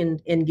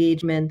sustained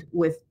engagement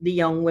with the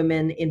young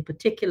women in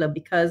particular,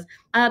 because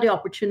I had the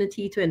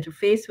opportunity to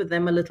interface with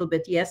them a little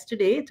bit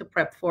yesterday to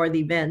prep for the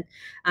event.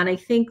 And I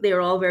think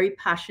they're all very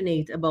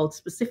passionate about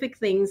specific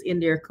things in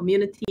their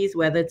communities,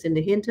 whether it's in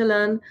the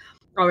hinterland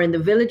or in the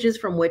villages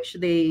from which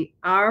they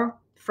are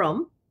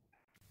from.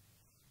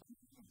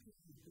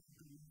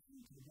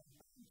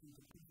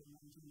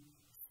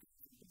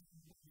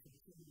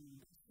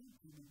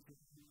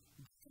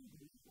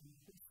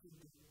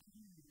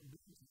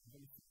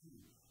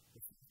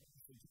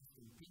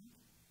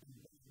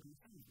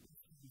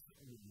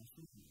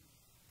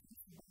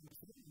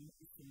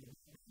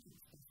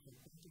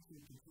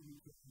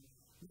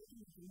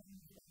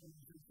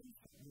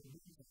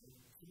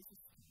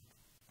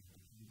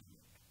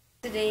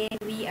 Today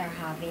we are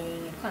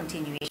having a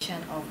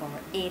continuation of our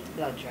 8th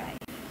blood drive.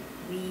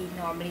 We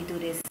normally do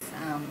this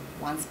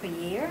once per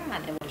year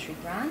at the Wall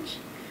Street branch,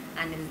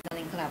 and it is done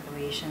in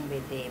collaboration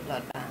with the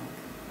blood bank,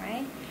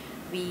 right?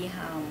 We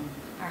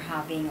are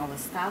having our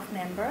staff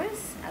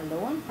members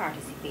alone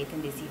participate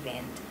in this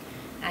event,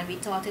 and we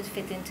thought it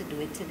fitting to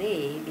do it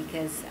today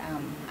because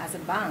as a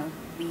bank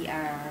we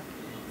are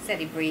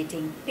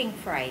celebrating Pink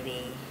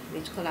Friday,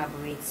 which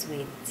collaborates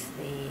with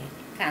the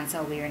Cancer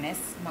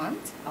Awareness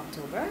Month,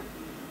 October.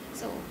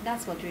 So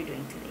that's what we're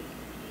doing today.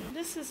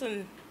 This is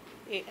an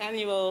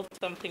annual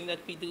something that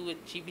we do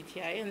with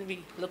GBTI, and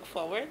we look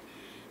forward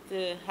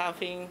to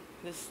having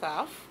the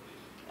staff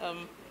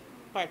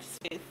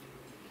participate.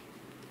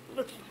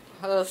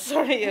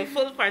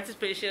 Full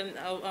participation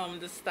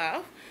of the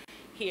staff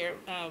here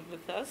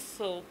with us.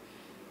 So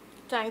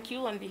thank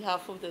you on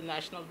behalf of the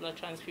National Blood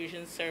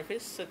Transfusion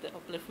Service for the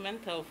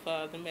upliftment of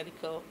the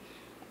medical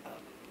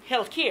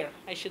healthcare,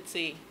 I should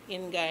say,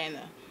 in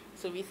Guyana.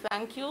 So we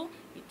thank you.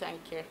 We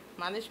thank your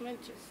management,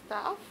 your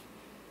staff,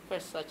 for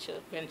such a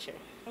venture.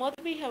 What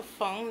we have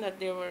found that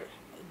there were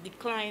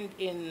decline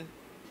in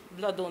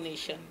blood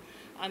donation,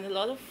 and a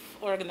lot of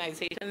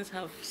organizations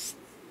have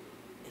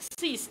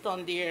ceased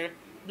on their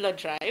blood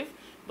drive.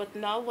 But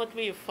now what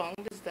we've found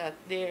is that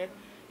they're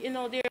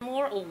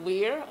more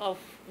aware of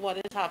what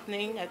is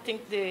happening. I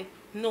think they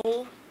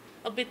know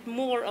a bit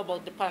more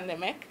about the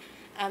pandemic,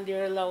 and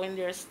they're allowing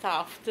their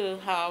staff to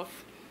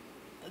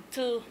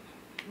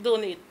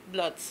donate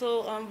blood.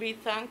 So we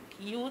thank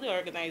you, the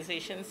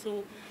organizations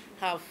who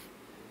have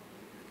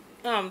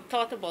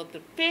thought about the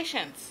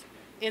patients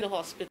in the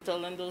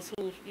hospital and those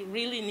who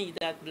really need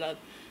that blood.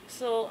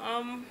 So,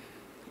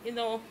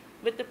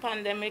 with the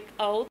pandemic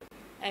out,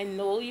 I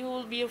know you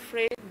will be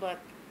afraid, but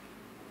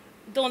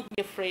don't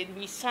be afraid.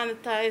 We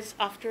sanitize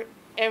after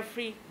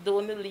every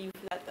donor leave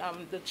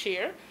the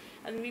chair,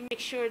 and we make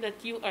sure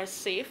that you are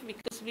safe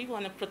because we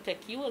want to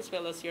protect you as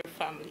well as your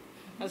family,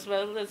 as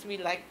well as we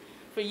like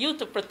for you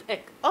to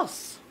protect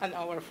us and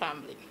our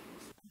family.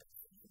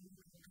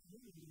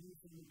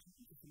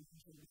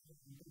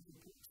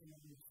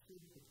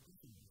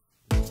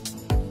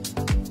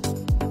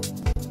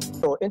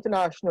 So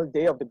International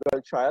Day of the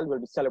Girl Child will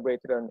be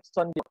celebrated on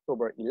Sunday,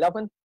 October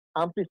 11th,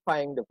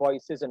 amplifying the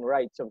voices and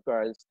rights of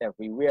girls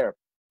everywhere.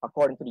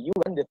 According to the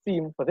UN, the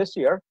theme for this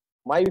year,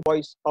 My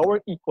Voice, Our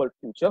Equal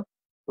Future,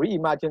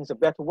 reimagines a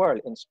better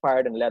world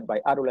inspired and led by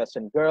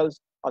adolescent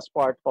girls as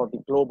part of the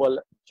global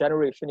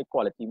generation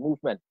equality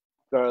movement.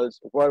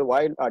 Girls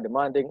worldwide are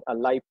demanding a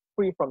life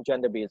free from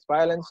gender-based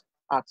violence,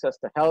 access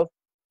to health,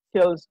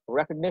 skills,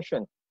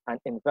 recognition, and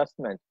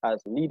investment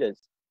as leaders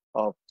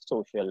of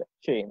social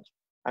change.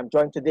 I'm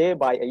joined today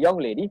by a young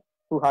lady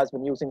who has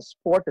been using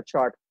sport to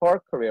chart her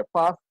career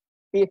path,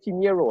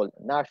 18-year-old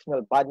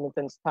national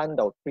badminton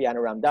standout Priyana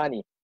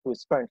Ramdani, who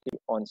is currently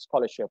on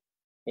scholarship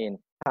in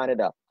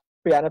Canada.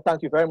 Priyana,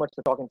 thank you very much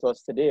for talking to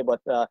us today. But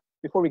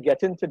before we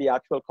get into the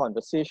actual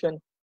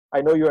conversation,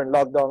 I know you're in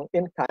lockdown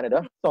in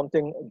Canada,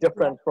 something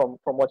different from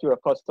what you're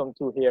accustomed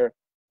to here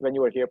when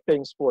you were here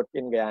playing sport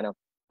in Guyana.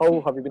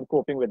 How have you been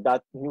coping with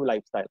that new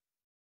lifestyle?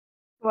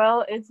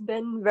 Well, it's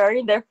been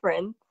very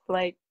different.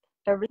 Like,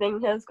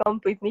 everything has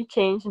completely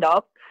changed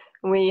up.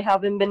 We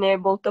haven't been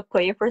able to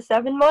play for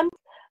 7 months,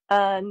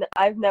 and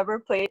I've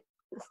never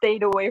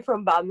stayed away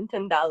from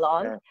badminton that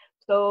long. Yeah.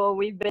 So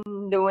we've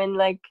been doing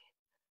like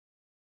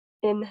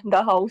in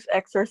the house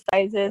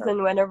exercises,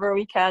 and whenever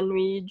we can,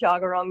 we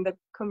jog around the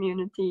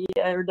community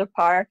or the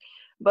park.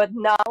 But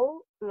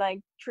now,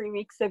 like 3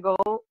 weeks ago,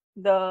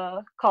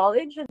 the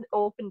college had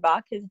opened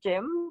back his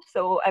gym,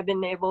 so I've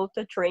been able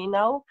to train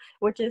now,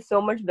 which is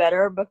so much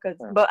better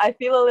but I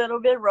feel a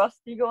little bit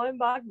rusty going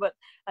back, but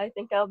I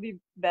think I'll be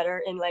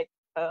better in like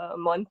a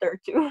month or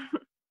two.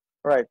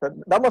 Right.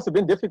 That must have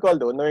been difficult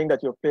though, knowing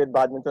that you've played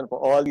badminton for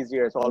all these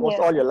years, almost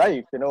all your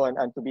life,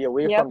 and to be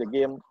away from the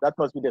game, that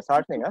must be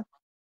disheartening, huh?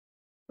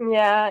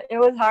 Yeah, it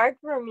was hard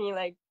for me,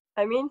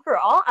 for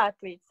all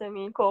athletes,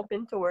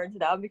 coping towards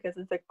that, because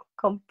it's a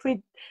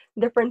complete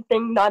different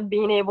thing not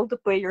being able to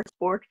play your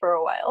sport for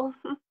a while.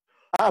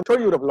 I'm sure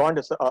you would have learned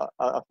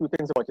a few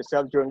things about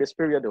yourself during this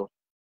period, though.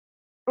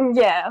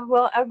 Yeah,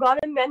 well, I've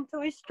gotten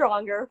mentally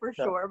stronger for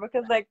sure,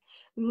 because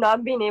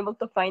not being able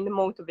to find the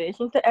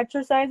motivation to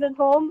exercise at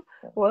home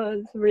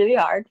was really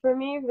hard for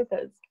me,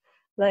 because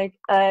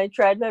I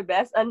tried my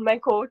best, and my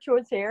coach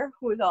was here,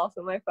 who is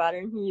also my father,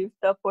 and he used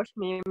to push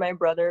me and my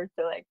brother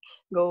to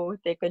go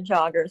take a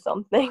jog or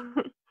something.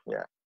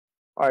 Yeah.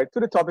 All right, to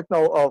the topic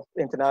now of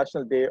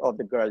International Day of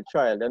the Girl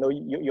Child. I know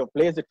you've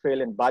blazed the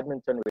trail in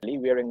badminton, really,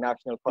 wearing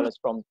national colors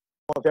from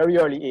a very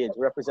early age,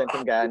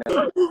 representing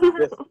Guyana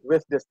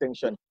with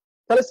distinction.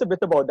 Tell us a bit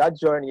about that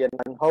journey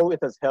and how it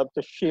has helped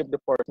to shape the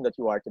person that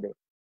you are today.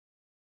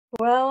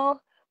 Well,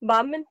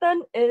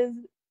 badminton is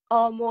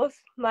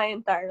almost my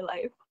entire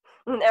life.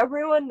 And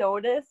everyone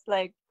noticed,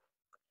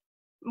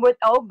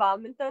 without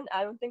badminton,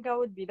 I don't think I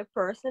would be the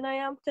person I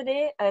am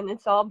today. And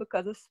it's all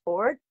because of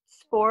sport.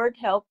 Sport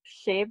helped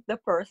shape the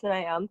person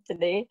I am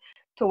today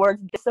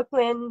towards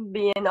discipline,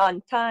 being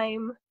on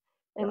time,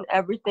 and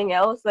everything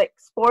else.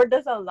 Sport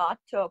does a lot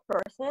to a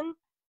person,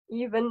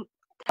 even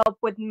help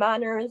with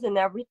manners and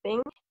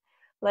everything.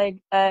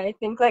 I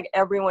think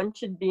everyone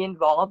should be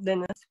involved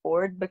in a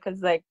sport,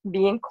 because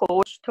being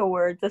coached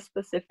towards a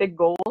specific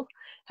goal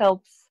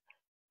helps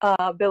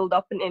build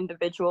up an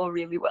individual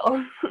really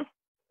well.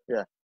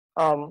 Yeah.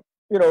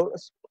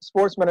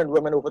 Sportsmen and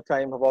women over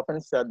time have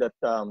often said that,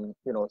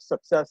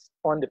 success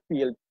on the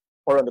field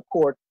or on the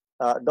court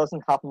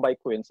doesn't happen by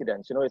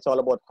coincidence. It's all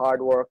about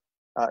hard work,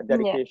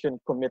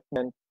 dedication,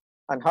 commitment,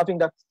 and having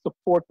that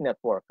support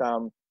network.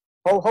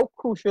 How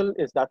crucial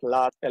is that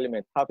last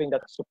element, having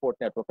that support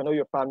network? I know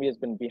your family has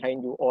been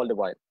behind you all the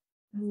while.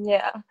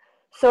 Yeah.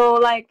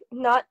 So,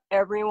 not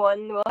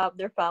everyone will have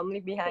their family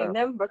behind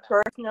them, but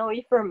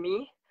personally for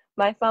me,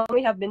 my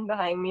family have been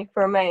behind me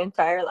for my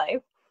entire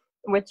life,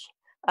 which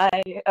I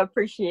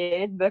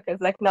appreciate, because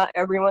not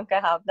everyone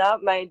can have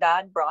that. My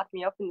dad brought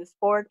me up in the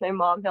sport. My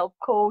mom helped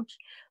coach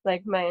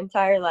my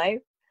entire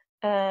life.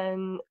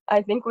 And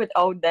I think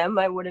without them,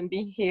 I wouldn't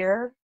be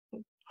here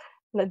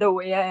the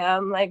way I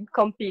am,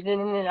 competing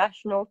in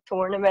national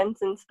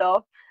tournaments and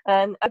stuff.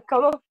 And I've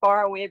come a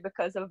far way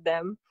because of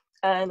them.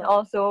 And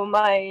also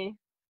my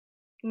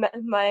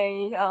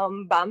my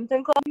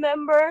badminton club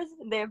members,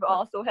 they've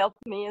also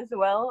helped me as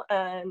well,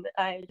 and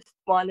I just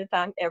want to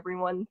thank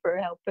everyone for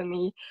helping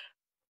me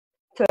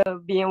to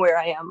being where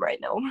I am right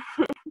now.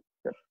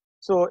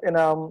 So in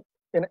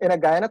a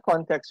Guyana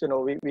context,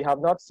 we have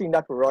not seen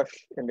that rush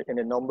in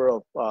the number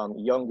of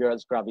young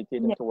girls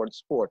gravitating towards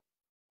sport.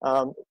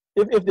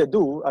 If they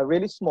do, a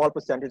really small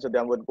percentage of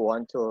them would go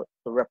on to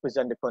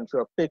represent the country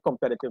or play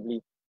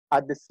competitively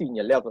at the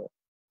senior level.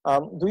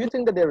 Do you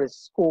think that there is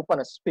scope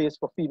and a space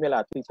for female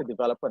athletes to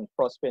develop and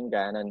prosper in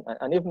Guyana?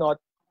 And if not,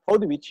 how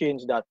do we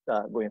change that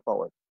going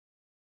forward?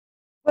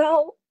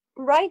 Well,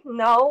 right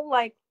now,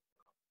 like,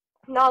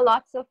 not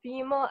lots of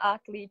female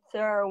athletes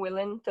are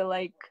willing to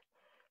like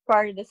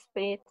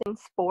participate in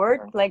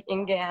sport, like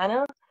in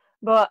Guyana.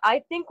 But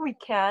I think we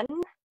can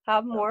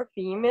have more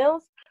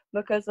females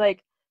because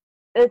like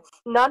it's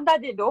not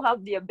that they don't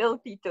have the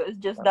ability to, it's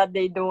just that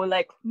they don't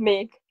like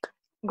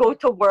go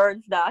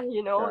towards that,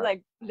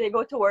 like they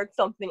go towards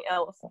something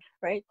else,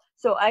 right?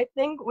 So I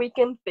think we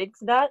can fix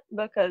that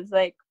because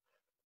like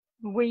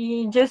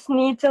we just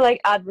need to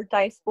like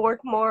advertise sport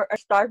more or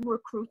start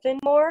recruiting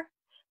more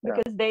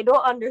because they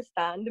don't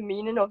understand the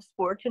meaning of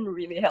sport can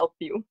really help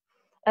you.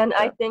 And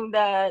I think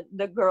that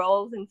the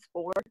girls in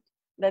sport,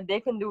 that they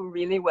can do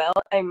really well.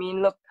 I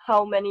mean, look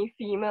how many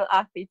female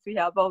athletes we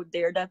have out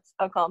there that's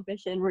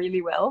accomplishing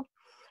really well.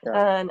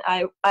 And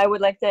I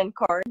would like to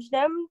encourage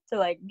them to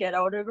like get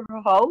out of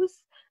their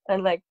house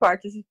and like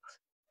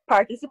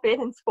participate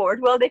in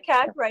sport. Well, they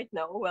can't right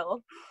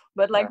now,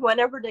 but like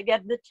whenever they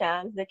get the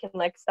chance, they can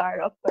like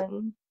start up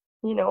and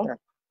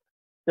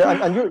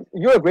and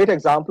you're a great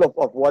example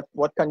of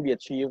what can be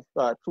achieved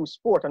through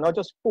sport, and not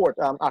just sport,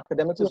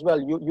 academics as well.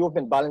 You've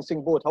been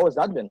balancing both. How has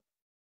that been?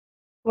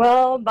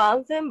 Well,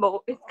 balancing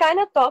both, it's kind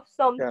of tough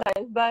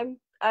sometimes, but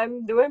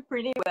I'm doing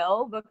pretty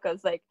well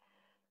because like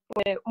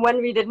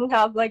when we didn't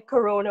have like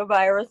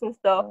coronavirus and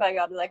stuff, I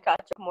got to like catch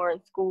up more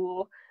in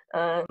school.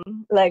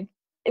 Like,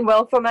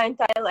 well, for my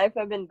entire life,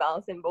 I've been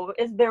balancing both.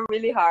 It's been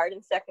really hard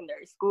in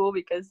secondary school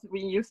because we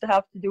used to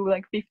have to do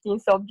like 15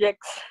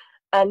 subjects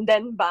and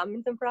then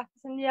badminton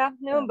practice in the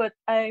afternoon. But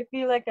I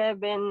feel like I've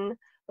been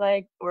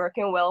like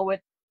working well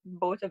with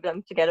both of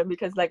them together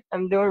because like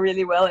I'm doing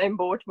really well in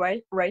both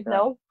right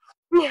now.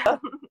 Yeah.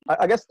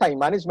 I guess time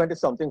management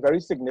is something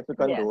very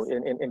significant though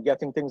in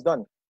getting things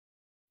done.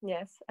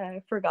 Yes,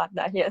 I forgot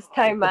that. Yes,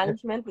 time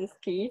management is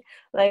key.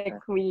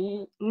 Like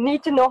we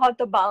need to know how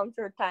to balance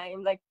our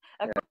time. Like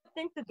a good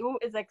thing to do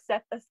is like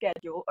set a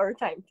schedule or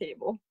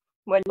timetable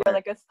when you're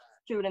like a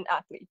student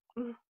athlete.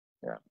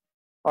 Yeah.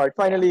 All right.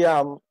 Finally,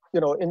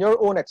 in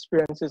your own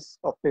experiences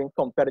of playing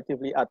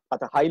competitively at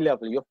a high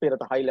level, you've played at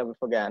a high level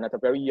for Guyana at a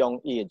very young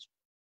age.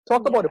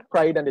 Talk about the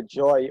pride and the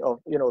joy of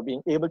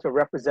being able to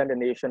represent the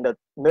nation. That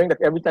knowing that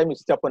every time you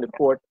step on the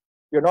court,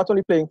 you're not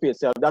only playing for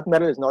yourself. That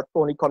medal is not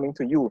only coming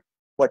to you,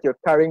 but you're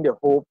carrying the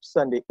hopes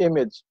and the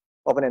image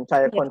of an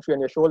entire country on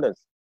your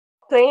shoulders.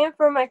 Playing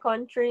for my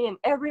country and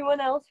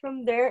everyone else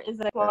from there is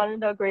like one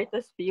of the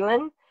greatest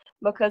feelings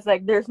because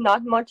like there's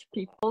not much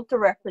people to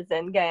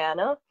represent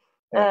Guyana.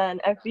 And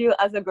I feel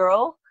as a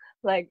girl,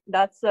 like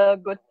that's a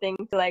good thing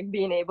to like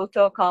being able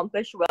to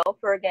accomplish well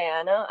for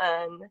Guyana,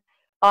 and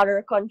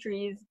other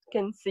countries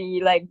can see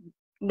like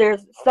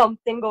there's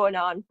something going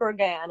on for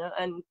Guyana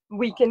and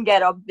we can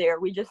get up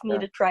there. We just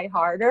need to try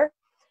harder.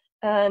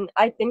 And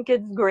I think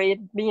it's great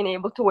being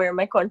able to wear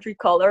my country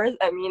colors.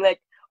 I mean,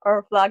 like,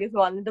 our flag is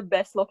one of the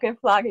best looking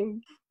flag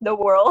in the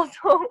world.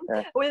 So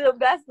with the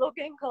best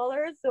looking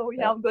colors. So we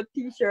have good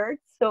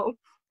t-shirts. So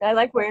I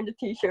like wearing the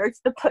t-shirts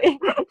to play.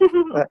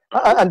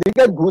 And do you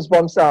get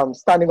goosebumps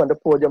standing on the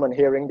podium and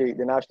hearing the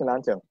national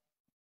anthem?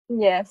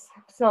 Yes,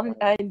 so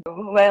I do.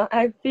 Well,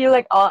 I feel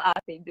like all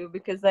athletes do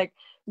because like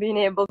being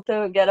able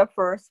to get a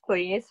first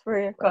place for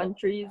your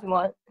country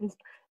is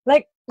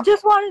like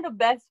just one of the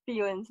best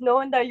feelings,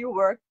 knowing that you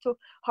worked too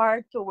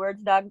hard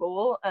towards that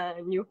goal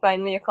and you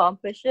finally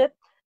accomplish it,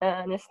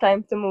 and it's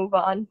time to move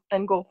on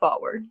and go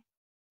forward.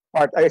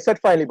 All right, I said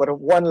finally, but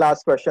one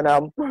last question.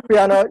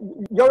 Brianna,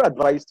 your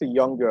advice to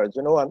young girls,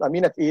 I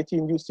mean, at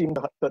 18, you seem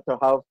to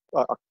have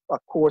a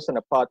course and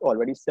a path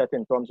already set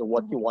in terms of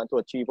what you want to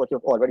achieve, what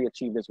you've already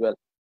achieved as well.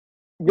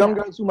 Young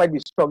girls who might be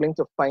struggling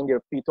to find their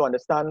feet, to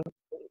understand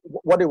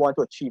what they want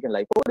to achieve in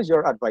life, what is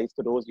your advice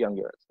to those young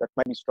girls that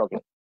might be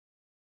struggling?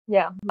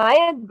 Yeah, my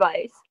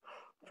advice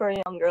for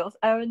young girls,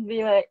 I would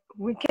be like,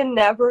 we can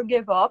never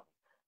give up.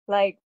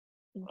 Like,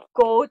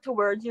 go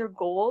towards your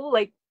goal.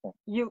 Like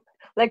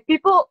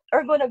people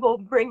are gonna go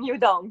bring you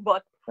down,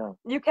 but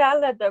you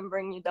can't let them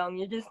bring you down.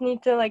 You just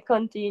need to like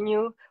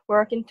continue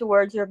working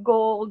towards your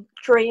goal,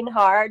 train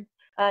hard,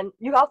 and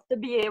you have to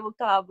be able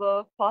to have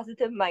a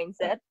positive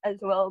mindset as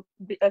well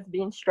as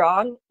being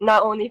strong,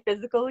 not only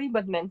physically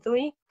but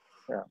mentally.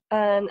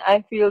 And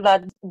I feel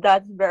that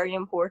that's very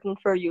important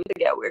for you to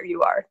get where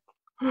you are.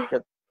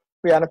 Good.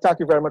 Brianna, thank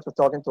you very much for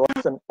talking to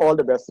us, and all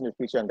the best in your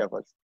future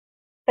endeavors.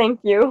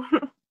 Thank you.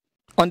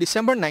 On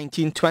December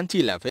 19,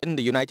 2011,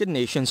 the United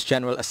Nations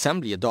General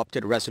Assembly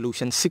adopted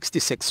Resolution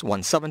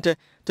 66-170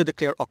 to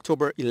declare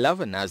October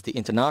 11 as the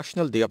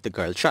International Day of the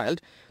Girl Child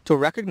to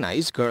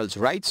recognize girls'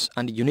 rights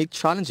and the unique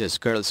challenges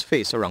girls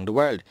face around the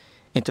world.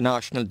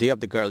 International Day of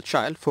the Girl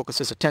Child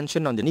focuses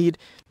attention on the need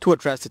to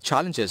address the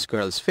challenges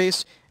girls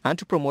face and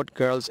to promote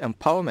girls'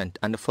 empowerment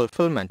and the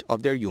fulfillment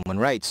of their human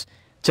rights.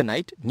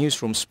 Tonight,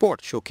 Newsroom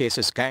Sport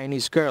showcases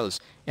Guyanese girls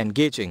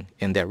engaging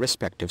in their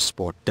respective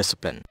sport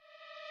discipline.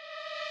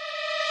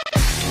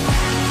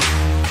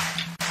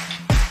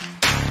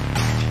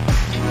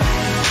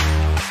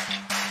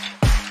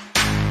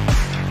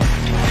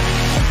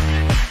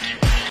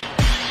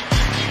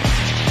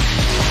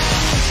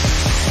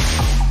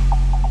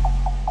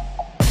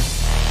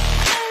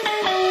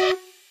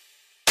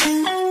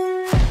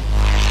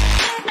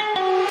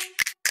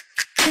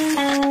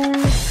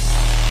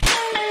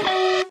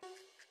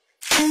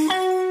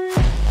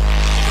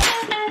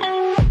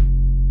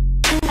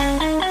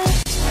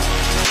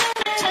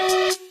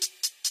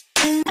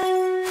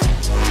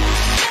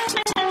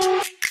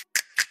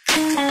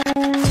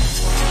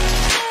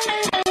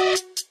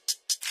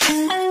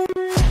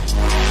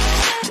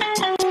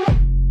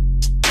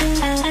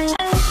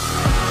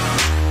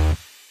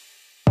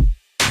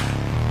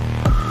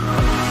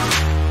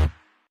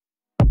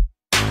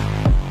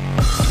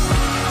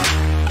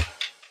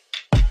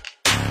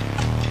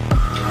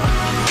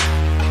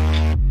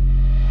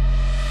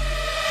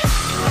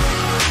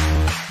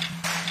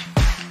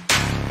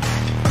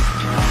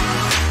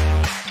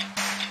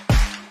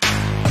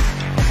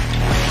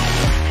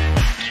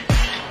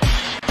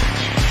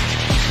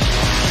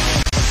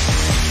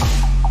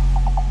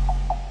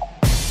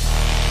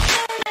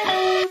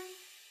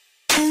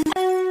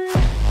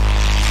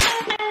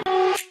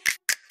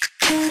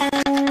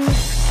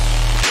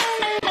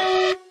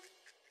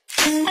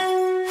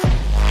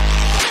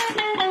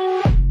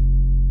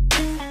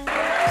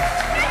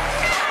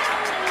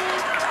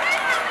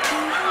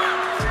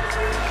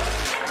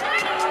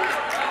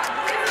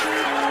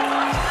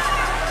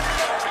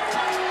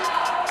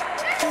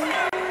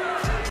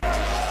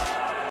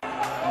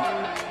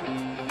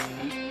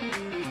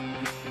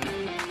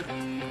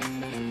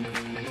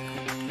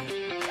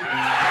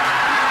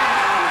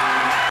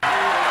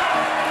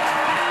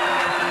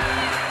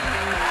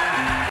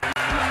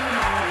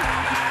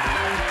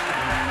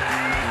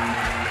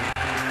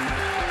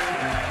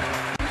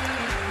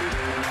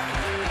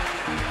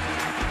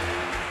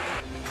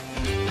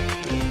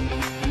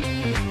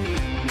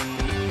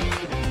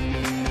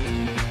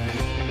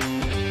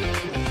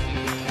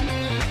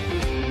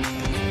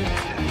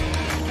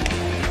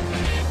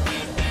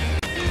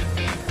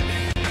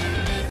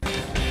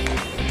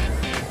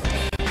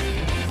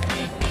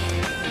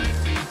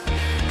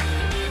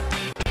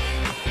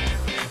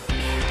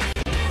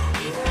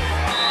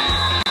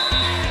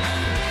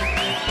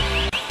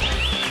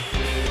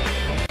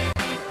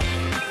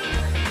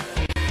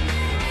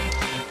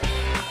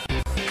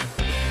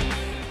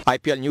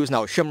 IPL news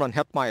now. Shimron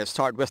Hetmeyer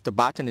starred with the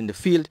baton in the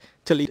field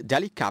to lead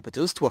Delhi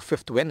Capitals to a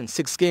 5th win in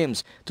 6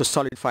 games to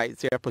solidify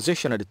their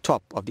position at the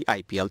top of the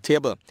IPL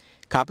table.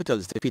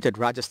 Capitals defeated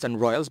Rajasthan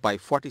Royals by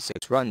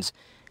 46 runs.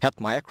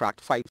 Hetmeyer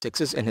cracked 5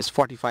 sixes in his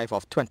 45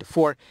 of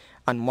 24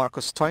 and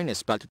Marcus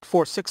Stoinis belted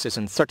 4 sixes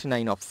in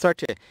 39 of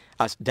 30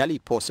 as Delhi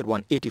posted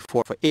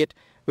 184 for 8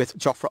 with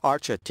Jofra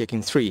Archer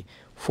taking 3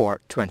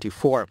 for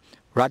 24.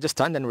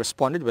 Rajasthan then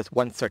responded with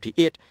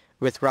 138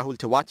 with Rahul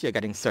Tewatia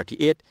getting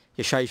 38,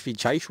 Yashashvi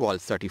Jaishwal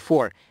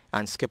 34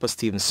 and skipper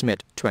Stephen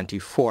Smith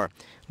 24.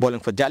 Bowling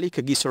for Delhi,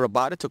 Kagiso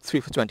Rabada took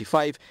 3 for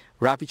 25,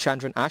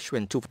 Ravichandran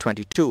Ashwin 2 for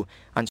 22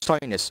 and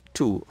Stoinis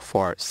 2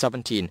 for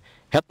 17.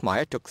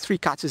 Hetmeyer took 3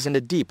 catches in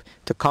the deep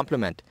to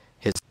complement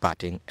his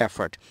batting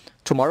effort.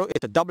 Tomorrow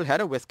it's a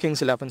doubleheader with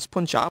Kings 11's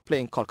Punjab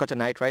playing Kolkata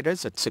Knight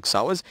Riders at 6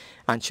 hours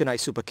and Chennai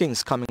Super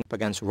Kings coming up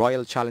against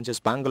Royal Challengers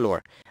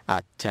Bangalore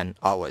at 10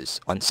 hours.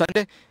 On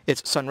Sunday,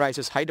 it's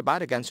Sunrisers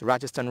Hyderabad against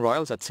Rajasthan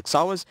Royals at 6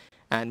 hours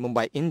and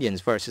Mumbai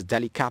Indians versus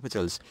Delhi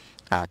Capitals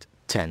at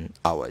 10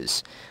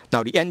 hours.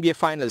 Now the NBA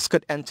Finals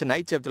could end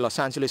tonight if the Los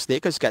Angeles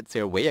Lakers get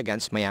their way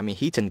against Miami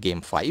Heat in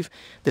Game 5.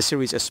 The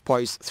series is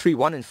poised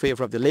 3-1 in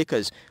favor of the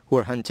Lakers, who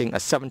are hunting a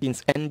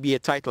 17th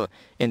NBA title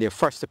in their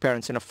first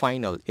appearance in a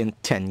final in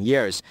 10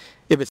 years.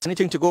 If it's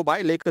anything to go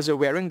by, Lakers are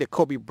wearing the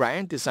Kobe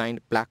Bryant designed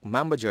Black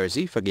Mamba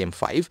jersey for Game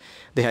 5.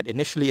 They had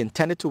initially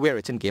intended to wear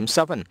it in Game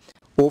 7.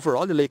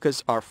 Overall, the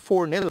Lakers are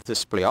 4-0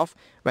 this playoff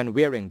when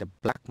wearing the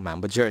Black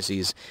Mamba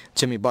jerseys.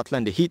 Jimmy Butler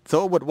and the Heat,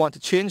 though, would want to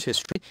change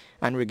history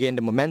and regain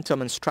the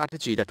momentum and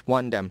strategy that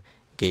won them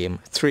Game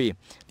 3.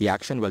 The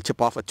action will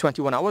tip off at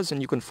 21 hours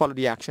and you can follow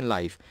the action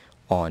live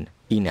on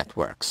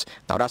eNetworks.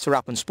 Now that's a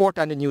wrap on sport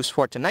and the news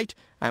for tonight.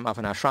 I'm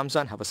Avinash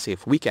Ramzan. Have a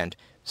safe weekend.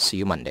 See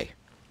you Monday.